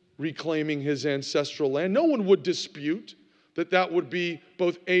reclaiming his ancestral land. No one would dispute that that would be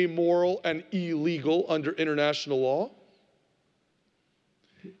both amoral and illegal under international law.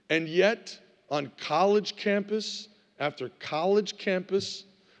 And yet, on college campus after college campus,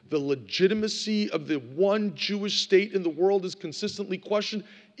 the legitimacy of the one Jewish state in the world is consistently questioned,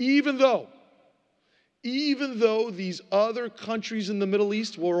 even though these other countries in the Middle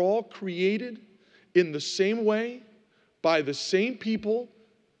East were all created in the same way, by the same people,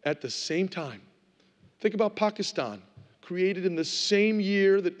 at the same time. Think about Pakistan, created in the same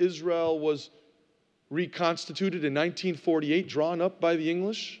year that Israel was reconstituted in 1948, drawn up by the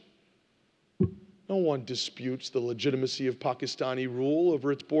English. No one disputes the legitimacy of Pakistani rule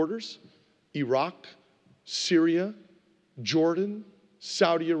over its borders. Iraq, Syria, Jordan,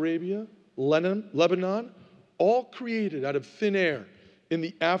 Saudi Arabia, Lebanon, all created out of thin air in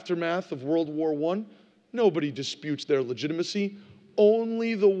the aftermath of World War I. Nobody disputes their legitimacy.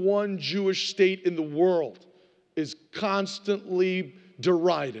 Only the one Jewish state in the world is constantly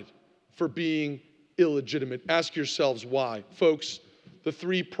derided for being illegitimate. Ask yourselves why. Folks, the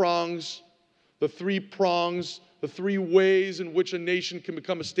three ways in which a nation can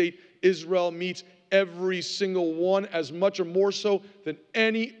become a state, Israel meets every single one, as much or more so than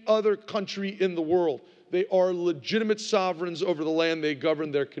any other country in the world. They are legitimate sovereigns over the land they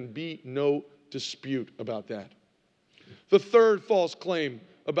govern. There can be no dispute about that. The third false claim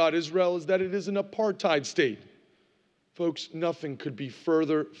about Israel is that it is an apartheid state. Folks, nothing could be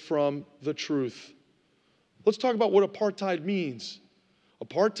further from the truth. Let's talk about what apartheid means.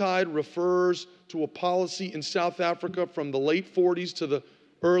 Apartheid refers to a policy in South Africa from the late 40s to the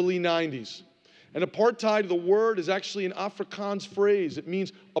early 90s. And apartheid, the word, is actually an Afrikaans phrase. It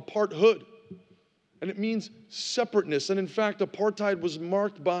means aparthood. And it means separateness. And in fact, apartheid was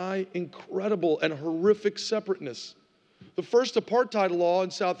marked by incredible and horrific separateness. The first apartheid law in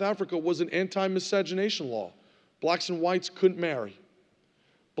South Africa was an anti-miscegenation law. Blacks and whites couldn't marry.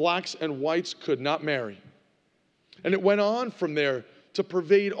 Blacks and whites could not marry. And it went on from there to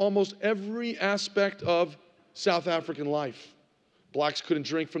pervade almost every aspect of South African life. Blacks couldn't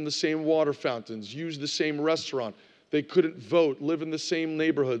drink from the same water fountains, use the same restaurant. They couldn't vote, live in the same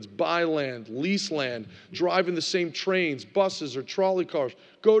neighborhoods, buy land, lease land, drive in the same trains, buses, or trolley cars,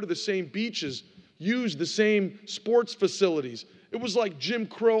 go to the same beaches, use the same sports facilities. It was like Jim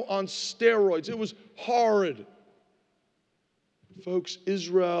Crow on steroids. It was horrid. Folks,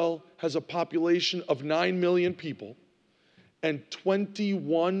 Israel has a population of 9 million people, and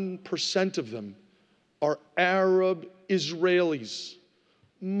 21% of them are Arab Israelis,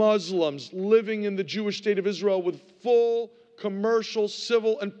 Muslims living in the Jewish state of Israel with full commercial,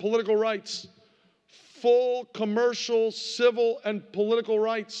 civil, and political rights. Full commercial, civil, and political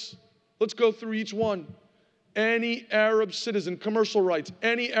rights. Let's go through each one. Any Arab citizen, commercial rights,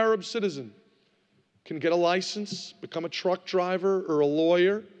 any Arab citizen can get a license, become a truck driver or a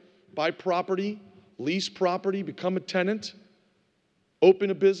lawyer, buy property, lease property, become a tenant, open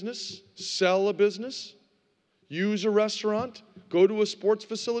a business, sell a business, use a restaurant, go to a sports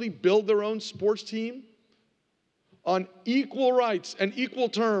facility, build their own sports team on equal rights and equal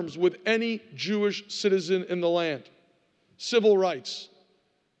terms with any Jewish citizen in the land. Civil rights.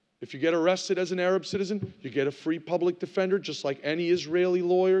 If you get arrested as an Arab citizen, you get a free public defender, just like any Israeli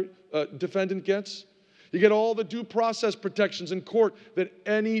lawyer, defendant gets. You get all the due process protections in court that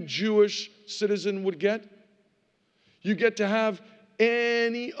any Jewish citizen would get. You get to have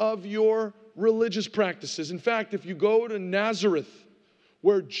any of your religious practices. In fact, if you go to Nazareth,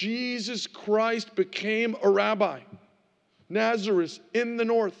 where Jesus Christ became a rabbi, Nazareth in the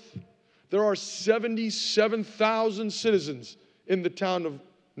north, there are 77,000 citizens in the town of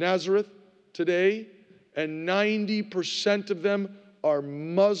Nazareth today, and 90% of them are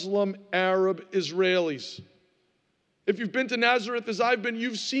Muslim Arab Israelis. If you've been to Nazareth as I've been,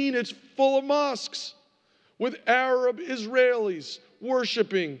 you've seen it's full of mosques with Arab Israelis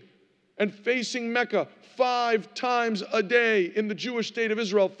worshiping and facing Mecca 5 times a day in the Jewish state of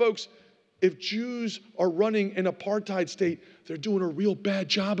Israel. Folks, if Jews are running an apartheid state, they're doing a real bad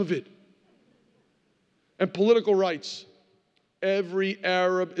job of it. And political rights. Every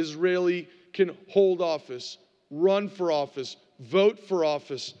Arab Israeli can hold office, run for office, vote for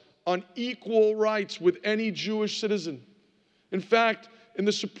office on equal rights with any Jewish citizen. In fact, in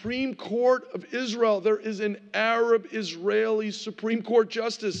the Supreme Court of Israel, there is an Arab Israeli Supreme Court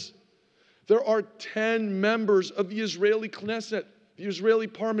justice. There are 10 members of the Israeli Knesset, the Israeli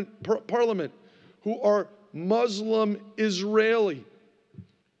parliament, who are Muslim Israeli.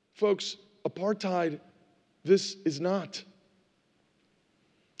 Folks, apartheid, this is not.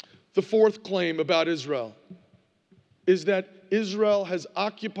 The fourth claim about Israel is that Israel has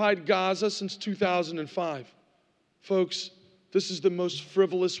occupied Gaza since 2005. Folks, this is the most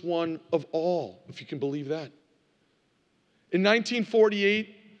frivolous one of all, if you can believe that. In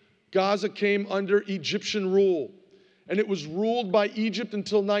 1948, Gaza came under Egyptian rule, and it was ruled by Egypt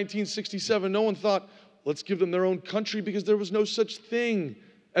until 1967. No one thought, let's give them their own country, because there was no such thing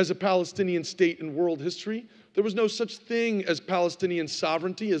as a Palestinian state in world history. There was no such thing as Palestinian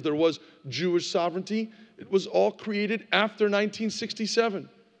sovereignty as there was Jewish sovereignty. It was all created after 1967.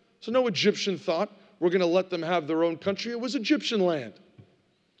 So no Egyptian thought, we're going to let them have their own country. It was Egyptian land.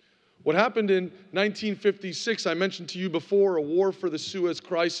 What happened in 1956, I mentioned to you before, a war for the Suez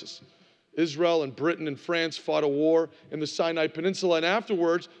Crisis. Israel and Britain and France fought a war in the Sinai Peninsula, and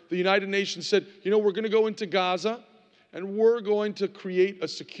afterwards, the United Nations said, you know, we're going to go into Gaza, and we're going to create a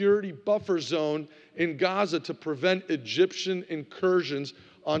security buffer zone in Gaza to prevent Egyptian incursions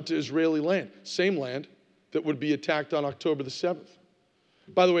onto Israeli land, same land that would be attacked on October the 7th.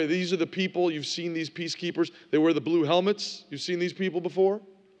 By the way, these are the people, you've seen these peacekeepers, they wear the blue helmets. You've seen these people before?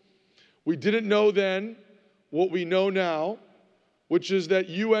 We didn't know then what we know now, which is that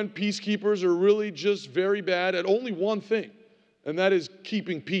UN peacekeepers are really just very bad at only one thing, and that is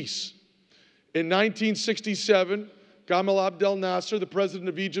keeping peace. In 1967, Gamal Abdel Nasser, the president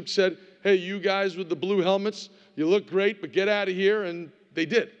of Egypt, said, hey, you guys with the blue helmets, you look great, but get out of here, and they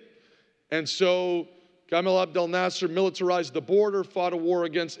did. And so Gamal Abdel Nasser militarized the border, fought a war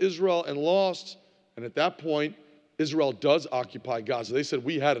against Israel, and lost. And at that point, Israel does occupy Gaza. They said,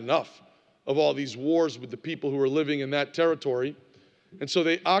 we had enough of all these wars with the people who were living in that territory. And so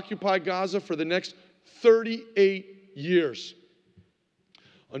they occupy Gaza for the next 38 years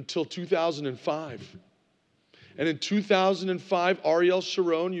until 2005. And in 2005, Ariel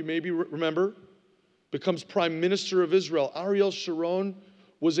Sharon, you maybe remember, becomes prime minister of Israel. Ariel Sharon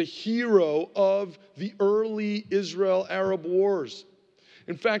was a hero of the early Israel-Arab wars.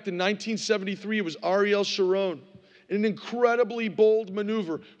 In fact, in 1973, it was Ariel Sharon, in an incredibly bold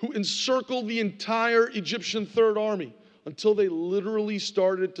maneuver, who encircled the entire Egyptian Third Army until they literally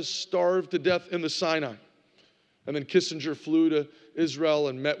started to starve to death in the Sinai. And then Kissinger flew to Israel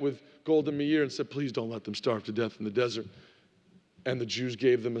and met with Golda Meir and said, please don't let them starve to death in the desert. And the Jews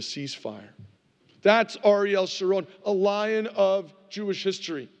gave them a ceasefire. That's Ariel Sharon, a lion of Jewish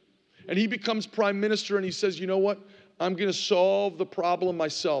history. And he becomes prime minister and he says, you know what? I'm going to solve the problem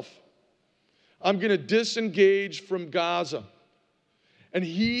myself. I'm going to disengage from Gaza. And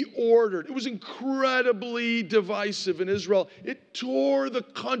he ordered, it was incredibly divisive in Israel. It tore the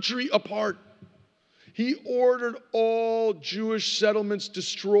country apart. He ordered all Jewish settlements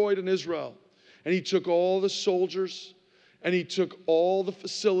destroyed in Israel. And he took all the soldiers, and he took all the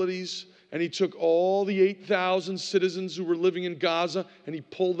facilities, and he took all the 8,000 citizens who were living in Gaza, and he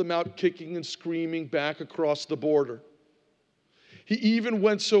pulled them out kicking and screaming back across the border. He even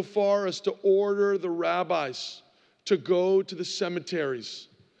went so far as to order the rabbis to go to the cemeteries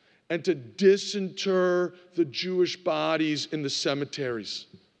and to disinter the Jewish bodies in the cemeteries.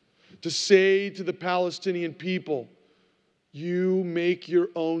 To say to the Palestinian people, you make your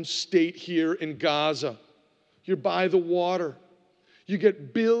own state here in Gaza. You're by the water. You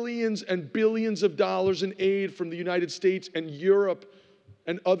get billions and billions of dollars in aid from the United States and Europe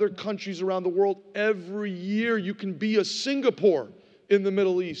and other countries around the world. Every year you can be a Singapore in the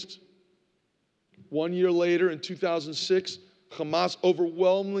Middle East. 1 year later, in 2006, Hamas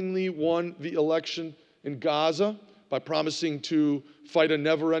overwhelmingly won the election in Gaza by promising to fight a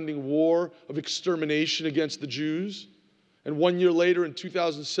never-ending war of extermination against the Jews. And 1 year later, in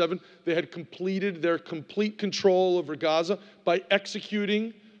 2007, they had completed their complete control over Gaza by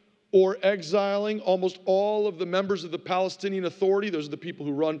executing or exiling almost all of the members of the Palestinian Authority. Those are the people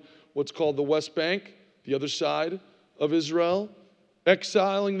who run what's called the West Bank, the other side of Israel.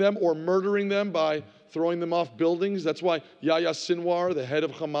 Exiling them or murdering them by throwing them off buildings. That's why Yahya Sinwar, the head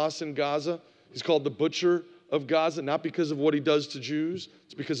of Hamas in Gaza, he's called the butcher of Gaza, not because of what he does to Jews.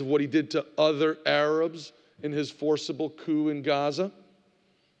 It's because of what he did to other Arabs in his forcible coup in Gaza.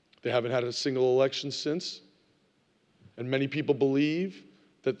 They haven't had a single election since. And many people believe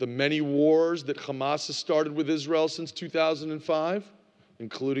that the many wars that Hamas has started with Israel since 2005,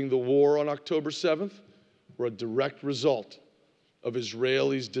 including the war on October 7th, were a direct result of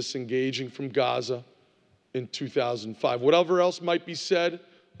Israelis disengaging from Gaza in 2005. Whatever else might be said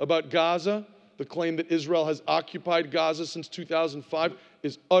about Gaza, the claim that Israel has occupied Gaza since 2005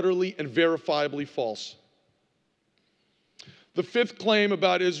 is utterly and verifiably false. The fifth claim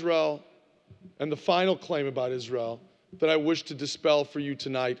about Israel, and the final claim about Israel, that I wish to dispel for you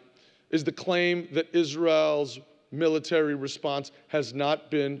tonight is the claim that Israel's military response has not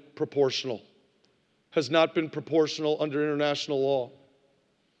been proportional. Has not been proportional under international law.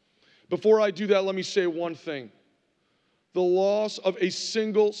 Before I do that, let me say one thing. The loss of a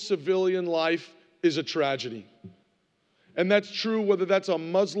single civilian life is a tragedy. And that's true whether that's a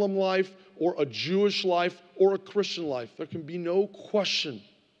Muslim life or a Jewish life or a Christian life. There can be no question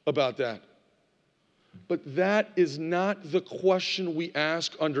about that. But that is not the question we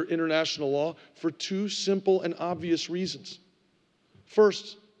ask under international law for two simple and obvious reasons.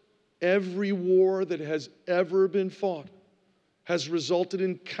 First, every war that has ever been fought has resulted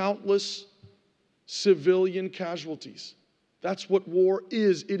in countless civilian casualties. That's what war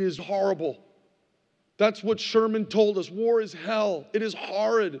is. It is horrible. That's what Sherman told us. War is hell. It is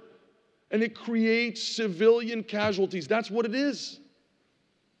horrid. And it creates civilian casualties. That's what it is.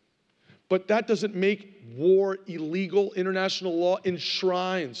 But that doesn't make war illegal. International law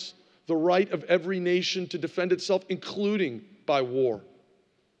enshrines the right of every nation to defend itself, including by war.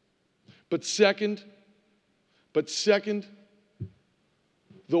 But second,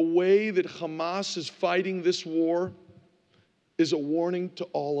 the way that Hamas is fighting this war is a warning to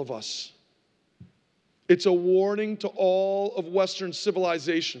all of us. It's a warning to all of Western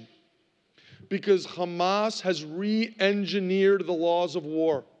civilization, because Hamas has re-engineered the laws of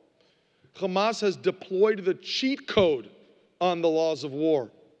war. Hamas has deployed the cheat code on the laws of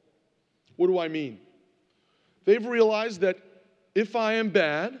war. What do I mean? They've realized that if I am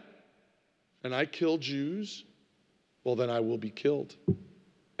bad and I kill Jews, well, then I will be killed.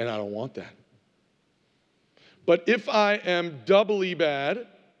 And I don't want that. But if I am doubly bad,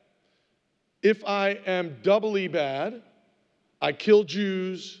 I kill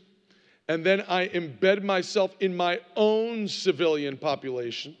Jews, and then I embed myself in my own civilian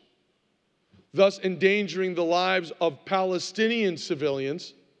population, thus endangering the lives of Palestinian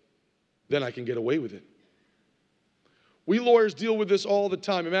civilians, then I can get away with it. We lawyers deal with this all the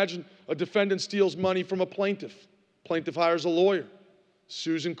time. Imagine a defendant steals money from a plaintiff. Plaintiff hires a lawyer,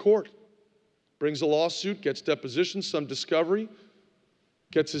 sues in court, brings a lawsuit, gets depositions, some discovery,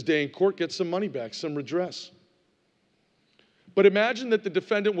 gets his day in court, gets some money back, some redress. But imagine that the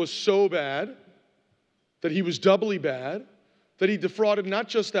defendant was so bad, that he was doubly bad, that he defrauded not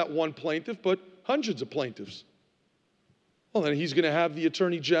just that one plaintiff, but hundreds of plaintiffs. Well, then he's going to have the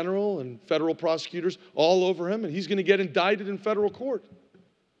attorney general and federal prosecutors all over him, and he's going to get indicted in federal court.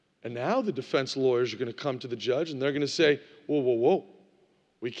 And now the defense lawyers are going to come to the judge, and they're going to say, whoa.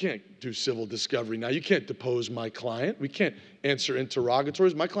 We can't do civil discovery now. You can't depose my client. We can't answer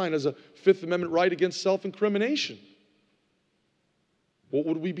interrogatories. My client has a Fifth Amendment right against self-incrimination. What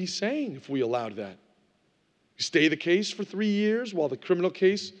would we be saying if we allowed that? Stay the case for 3 years while the criminal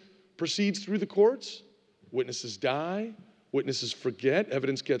case proceeds through the courts? Witnesses die. Witnesses forget.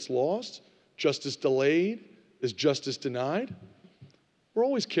 Evidence gets lost. Justice delayed is justice denied. We're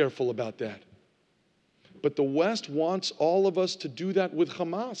always careful about that. But the West wants all of us to do that with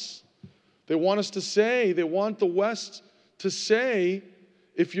Hamas. They want the West to say,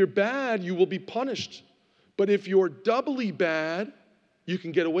 if you're bad, you will be punished. But if you're doubly bad, you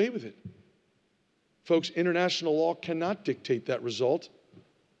can get away with it. Folks, international law cannot dictate that result,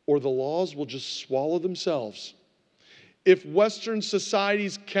 or the laws will just swallow themselves. If Western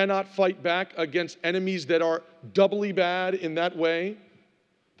societies cannot fight back against enemies that are doubly bad in that way,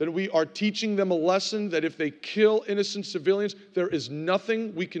 then we are teaching them a lesson that if they kill innocent civilians, there is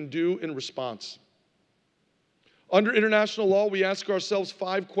nothing we can do in response. Under international law, we ask ourselves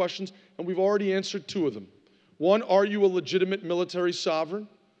 5 questions, and we've already answered 2 of them. 1, are you a legitimate military sovereign?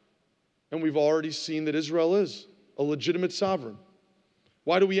 And we've already seen that Israel is a legitimate sovereign.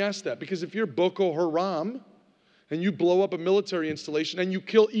 Why do we ask that? Because if you're Boko Haram and you blow up a military installation and you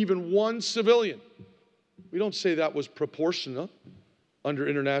kill even one civilian, we don't say that was proportionate under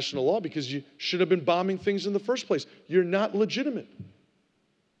international law, because you should have been bombing things in the first place. You're not legitimate.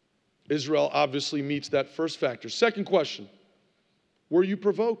 Israel obviously meets that first factor. Second question, were you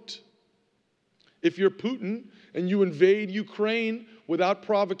provoked? If you're Putin and you invade Ukraine without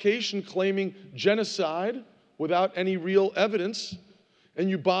provocation, claiming genocide without any real evidence,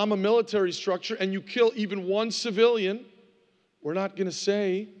 and you bomb a military structure and you kill even one civilian, we're not going to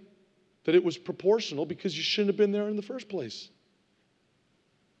say that it was proportional, because you shouldn't have been there in the first place.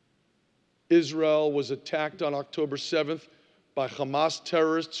 Israel was attacked on October 7th by Hamas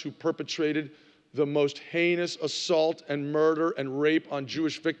terrorists who perpetrated the most heinous assault and murder and rape on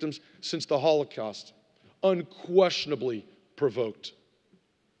Jewish victims since the Holocaust. Unquestionably provoked.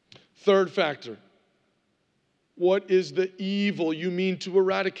 Third factor, what is the evil you mean to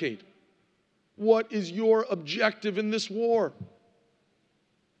eradicate? What is your objective in this war?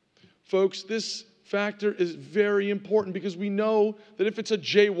 Folks, this factor is very important, because we know that if it's a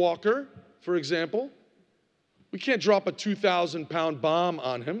jaywalker, for example, we can't drop a 2,000-pound bomb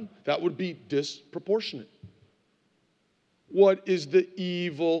on him. That would be disproportionate. What is the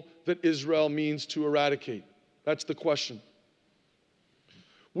evil that Israel means to eradicate? That's the question.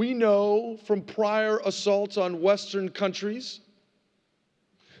 We know from prior assaults on Western countries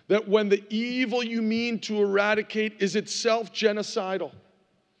that when the evil you mean to eradicate is itself genocidal,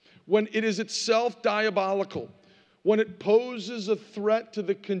 when it is itself diabolical, when it poses a threat to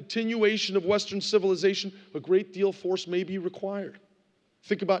the continuation of Western civilization, a great deal of force may be required.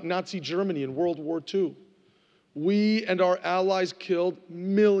 Think about Nazi Germany in World War II. We and our allies killed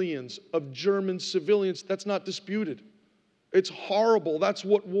millions of German civilians. That's not disputed. It's horrible. That's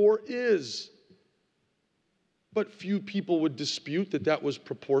what war is. But few people would dispute that that was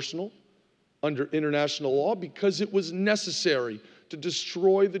proportional under international law because it was necessary to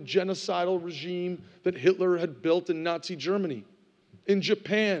destroy the genocidal regime that Hitler had built in Nazi Germany. In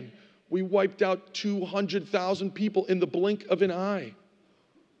Japan, we wiped out 200,000 people in the blink of an eye.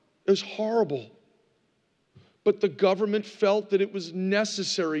 It was horrible. But the government felt that it was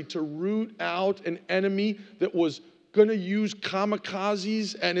necessary to root out an enemy that was going to use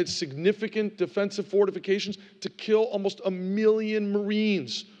kamikazes and its significant defensive fortifications to kill almost 1 million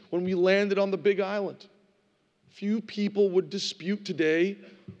Marines when we landed on the Big Island. Few people would dispute today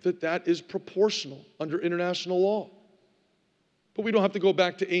that that is proportional under international law. But we don't have to go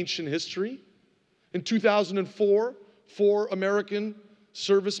back to ancient history. In 2004, 4 American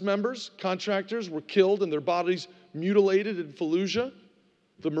service members, contractors, were killed and their bodies mutilated in Fallujah.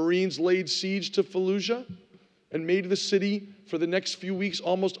 The Marines laid siege to Fallujah and made the city for the next few weeks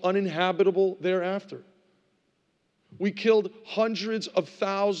almost uninhabitable thereafter. We killed hundreds of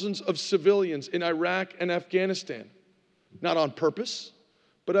thousands of civilians in Iraq and Afghanistan, not on purpose,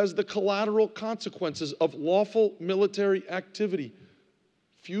 but as the collateral consequences of lawful military activity.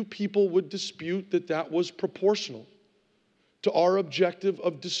 Few people would dispute that that was proportional to our objective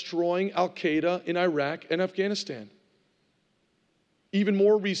of destroying al-Qaeda in Iraq and Afghanistan. Even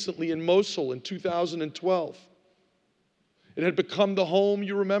more recently in Mosul in 2012, it had become the home,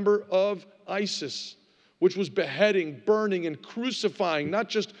 you remember, of ISIS, which was beheading, burning, and crucifying not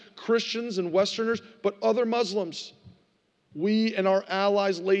just Christians and Westerners, but other Muslims. We and our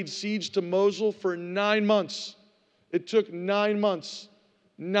allies laid siege to Mosul for 9 months. It took 9 months.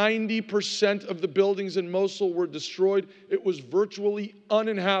 90% of the buildings in Mosul were destroyed. It was virtually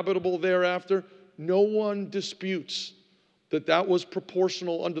uninhabitable thereafter. No one disputes that that was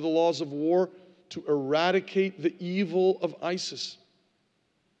proportional under the laws of war to eradicate the evil of ISIS.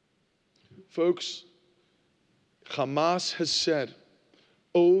 Folks, Hamas has said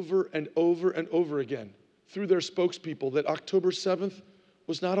over and over and over again through their spokespeople that October 7th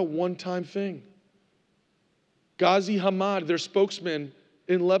was not a one-time thing. Ghazi Hamad, their spokesman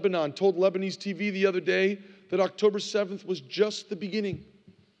in Lebanon, told Lebanese TV the other day that October 7th was just the beginning.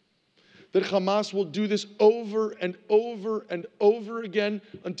 That Hamas will do this over and over and over again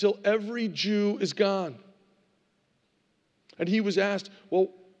until every Jew is gone. And he was asked, well,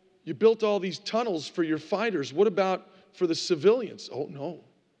 you built all these tunnels for your fighters. What about for the civilians? Oh, no.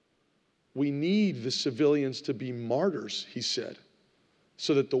 We need the civilians to be martyrs, he said,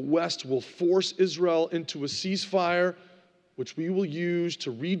 so that the West will force Israel into a ceasefire, which we will use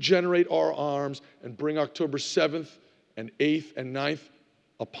to regenerate our arms and bring October 7th and 8th and 9th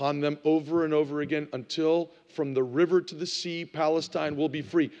upon them over and over again until from the river to the sea, Palestine will be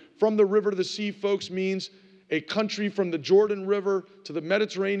free. From the river to the sea, folks, means a country from the Jordan River to the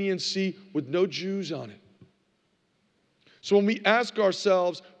Mediterranean Sea with no Jews on it. So when we ask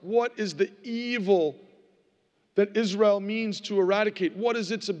ourselves, what is the evil that Israel means to eradicate? What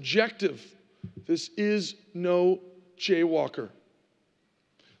is its objective? This is no jaywalker.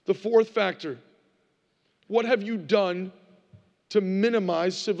 The fourth factor, what have you done to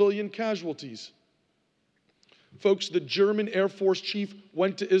minimize civilian casualties? Folks, the German Air Force chief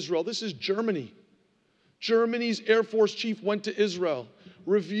went to Israel. This is Germany. Germany's Air Force chief went to Israel,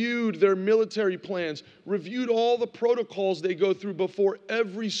 reviewed their military plans, reviewed all the protocols they go through before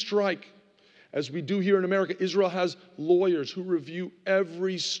every strike. As we do here in America, Israel has lawyers who review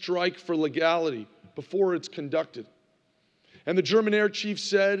every strike for legality before it's conducted. And the German Air Chief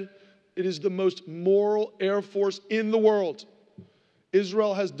said, it is the most moral Air Force in the world.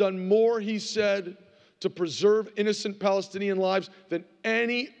 Israel has done more, he said, to preserve innocent Palestinian lives than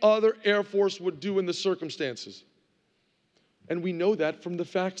any other Air Force would do in the circumstances. And we know that from the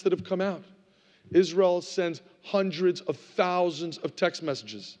facts that have come out. Israel sends hundreds of thousands of text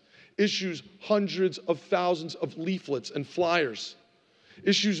messages, issues hundreds of thousands of leaflets and flyers,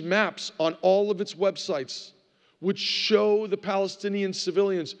 issues maps on all of its websites, which show the Palestinian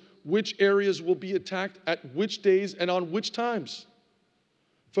civilians which areas will be attacked at which days and on which times.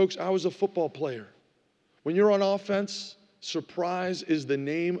 Folks, I was a football player. When you're on offense, surprise is the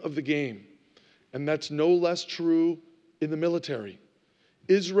name of the game. And that's no less true in the military.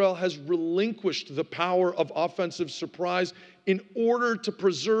 Israel has relinquished the power of offensive surprise in order to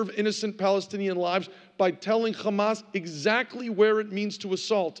preserve innocent Palestinian lives by telling Hamas exactly where it means to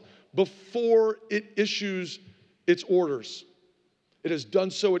assault before it issues its orders. It has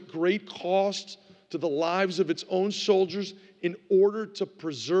done so at great cost to the lives of its own soldiers in order to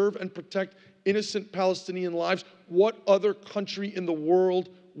preserve and protect innocent Palestinian lives, what other country in the world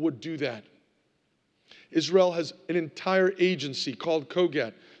would do that? Israel has an entire agency called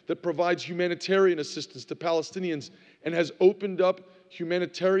COGAT that provides humanitarian assistance to Palestinians and has opened up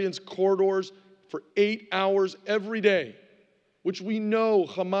humanitarian corridors for 8 hours every day, which we know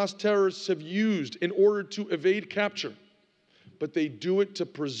Hamas terrorists have used in order to evade capture. But they do it to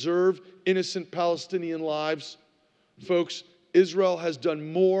preserve innocent Palestinian lives. Folks, Israel has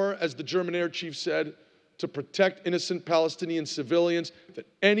done more, as the German air chief said, to protect innocent Palestinian civilians than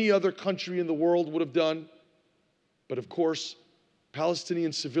any other country in the world would have done. But of course,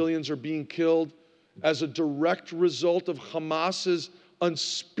 Palestinian civilians are being killed as a direct result of Hamas's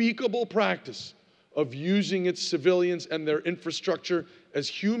unspeakable practice of using its civilians and their infrastructure as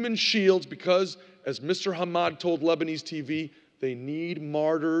human shields because, as Mr. Hamad told Lebanese TV, they need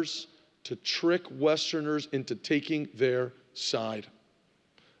martyrs to trick Westerners into taking their side.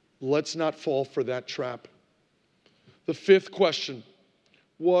 Let's not fall for that trap. The fifth question,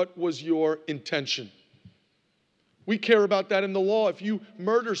 what was your intention? We care about that in the law. If you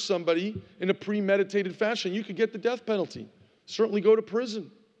murder somebody in a premeditated fashion, you could get the death penalty, certainly go to prison.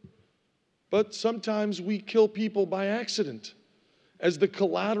 But sometimes we kill people by accident as the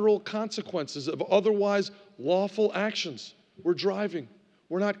collateral consequences of otherwise lawful actions. We're driving,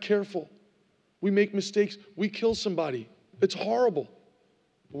 we're not careful, we make mistakes, we kill somebody. It's horrible.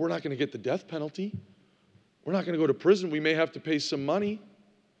 But we're not going to get the death penalty. We're not going to go to prison. We may have to pay some money.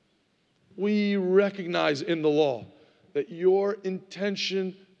 We recognize in the law that your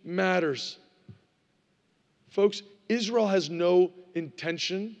intention matters. Folks, Israel has no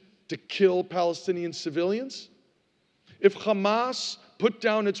intention to kill Palestinian civilians. If Hamas put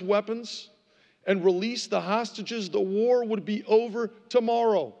down its weapons and released the hostages, the war would be over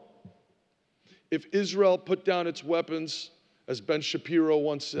tomorrow. If Israel put down its weapons, as Ben Shapiro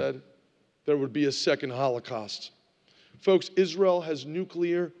once said, there would be a second Holocaust. Folks, Israel has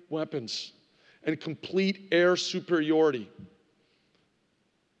nuclear weapons and complete air superiority.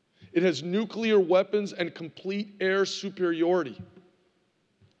 It has nuclear weapons and complete air superiority.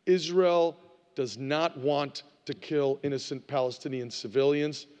 Israel does not want to kill innocent Palestinian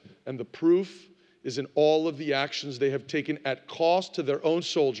civilians, and the proof is in all of the actions they have taken at cost to their own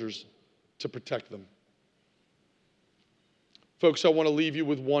soldiers to protect them. Folks, I want to leave you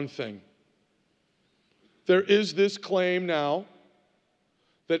with one thing. There is this claim now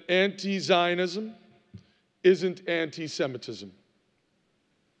that anti-Zionism isn't anti-Semitism.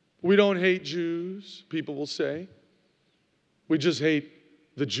 We don't hate Jews, people will say. We just hate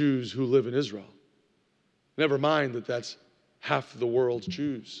the Jews who live in Israel. Never mind that that's half the world's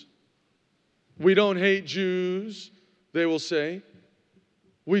Jews. We don't hate Jews, they will say.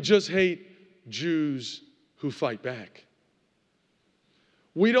 We just hate Jews who fight back.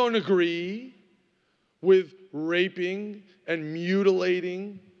 We don't agree with raping and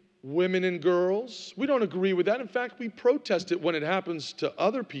mutilating women and girls. We don't agree with that. In fact, we protest it when it happens to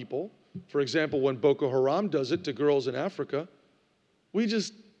other people. For example, when Boko Haram does it to girls in Africa. We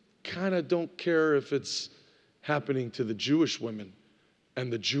just kind of don't care if it's happening to the Jewish women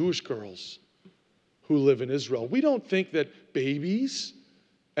and the Jewish girls who live in Israel. We don't think that babies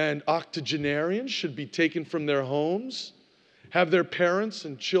and octogenarians should be taken from their homes, have their parents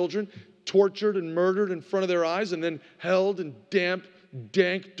and children tortured and murdered in front of their eyes and then held in damp,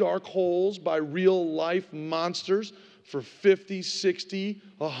 dank, dark holes by real-life monsters for 50, 60,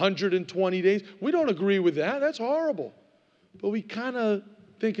 120 days. We don't agree with that. That's horrible. But we kind of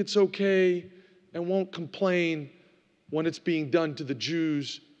think it's okay and won't complain when it's being done to the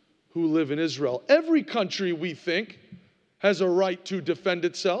Jews who live in Israel. Every country, we think, has a right to defend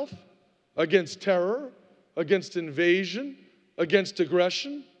itself against terror, against invasion, against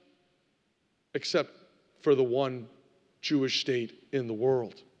aggression, except for the one Jewish state in the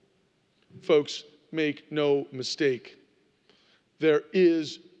world. Folks, make no mistake. There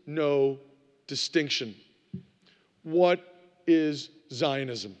is no distinction. What is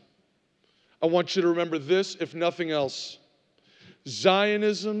Zionism? I want you to remember this, if nothing else.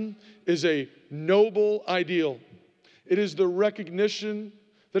 Zionism is a noble ideal. It is the recognition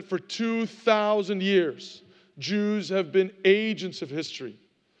that for 2,000 years, Jews have been agents of history.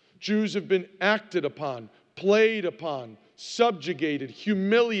 Jews have been acted upon, played upon, subjugated,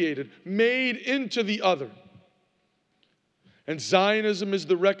 humiliated, made into the other. And Zionism is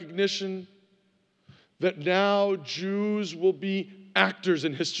the recognition that now Jews will be actors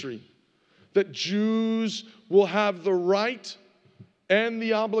in history, that Jews will have the right and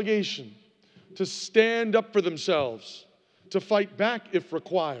the obligation to stand up for themselves, to fight back if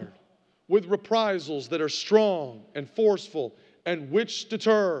required, with reprisals that are strong and forceful and which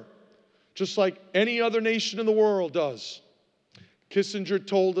deter, just like any other nation in the world does. Kissinger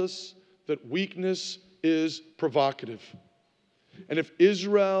told us that weakness is provocative. And if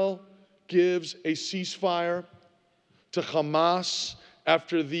Israel gives a ceasefire to Hamas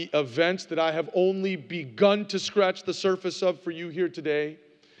after the events that I have only begun to scratch the surface of for you here today,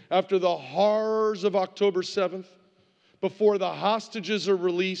 after the horrors of October 7th, before the hostages are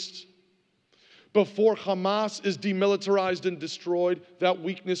released, before Hamas is demilitarized and destroyed, that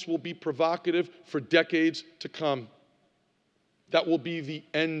weakness will be provocative for decades to come. That will be the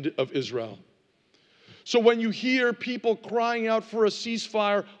end of Israel. So when you hear people crying out for a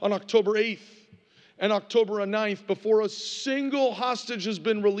ceasefire on October 8th and October 9th before a single hostage has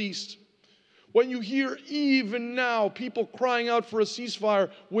been released, when you hear even now people crying out for a ceasefire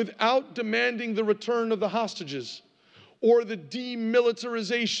without demanding the return of the hostages or the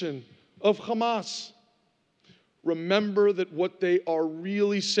demilitarization of Hamas, remember that what they are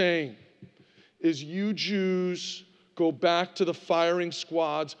really saying is, you Jews go back to the firing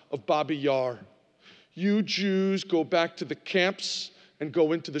squads of Babi Yar. You Jews go back to the camps and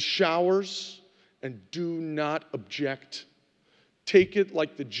go into the showers and do not object. Take it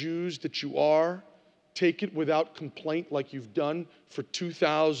like the Jews that you are. Take it without complaint like you've done for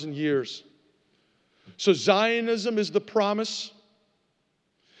 2,000 years. So Zionism is the promise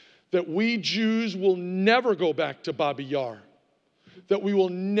that we Jews will never go back to Babi Yar, that we will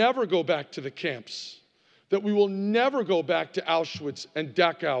never go back to the camps, that we will never go back to Auschwitz and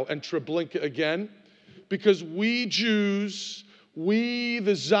Dachau and Treblinka again, because we Jews, we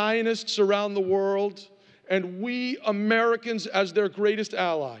the Zionists around the world, and we Americans as their greatest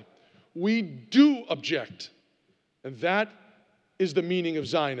ally, we do object. And that is the meaning of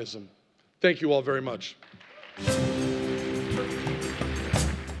Zionism. Thank you all very much.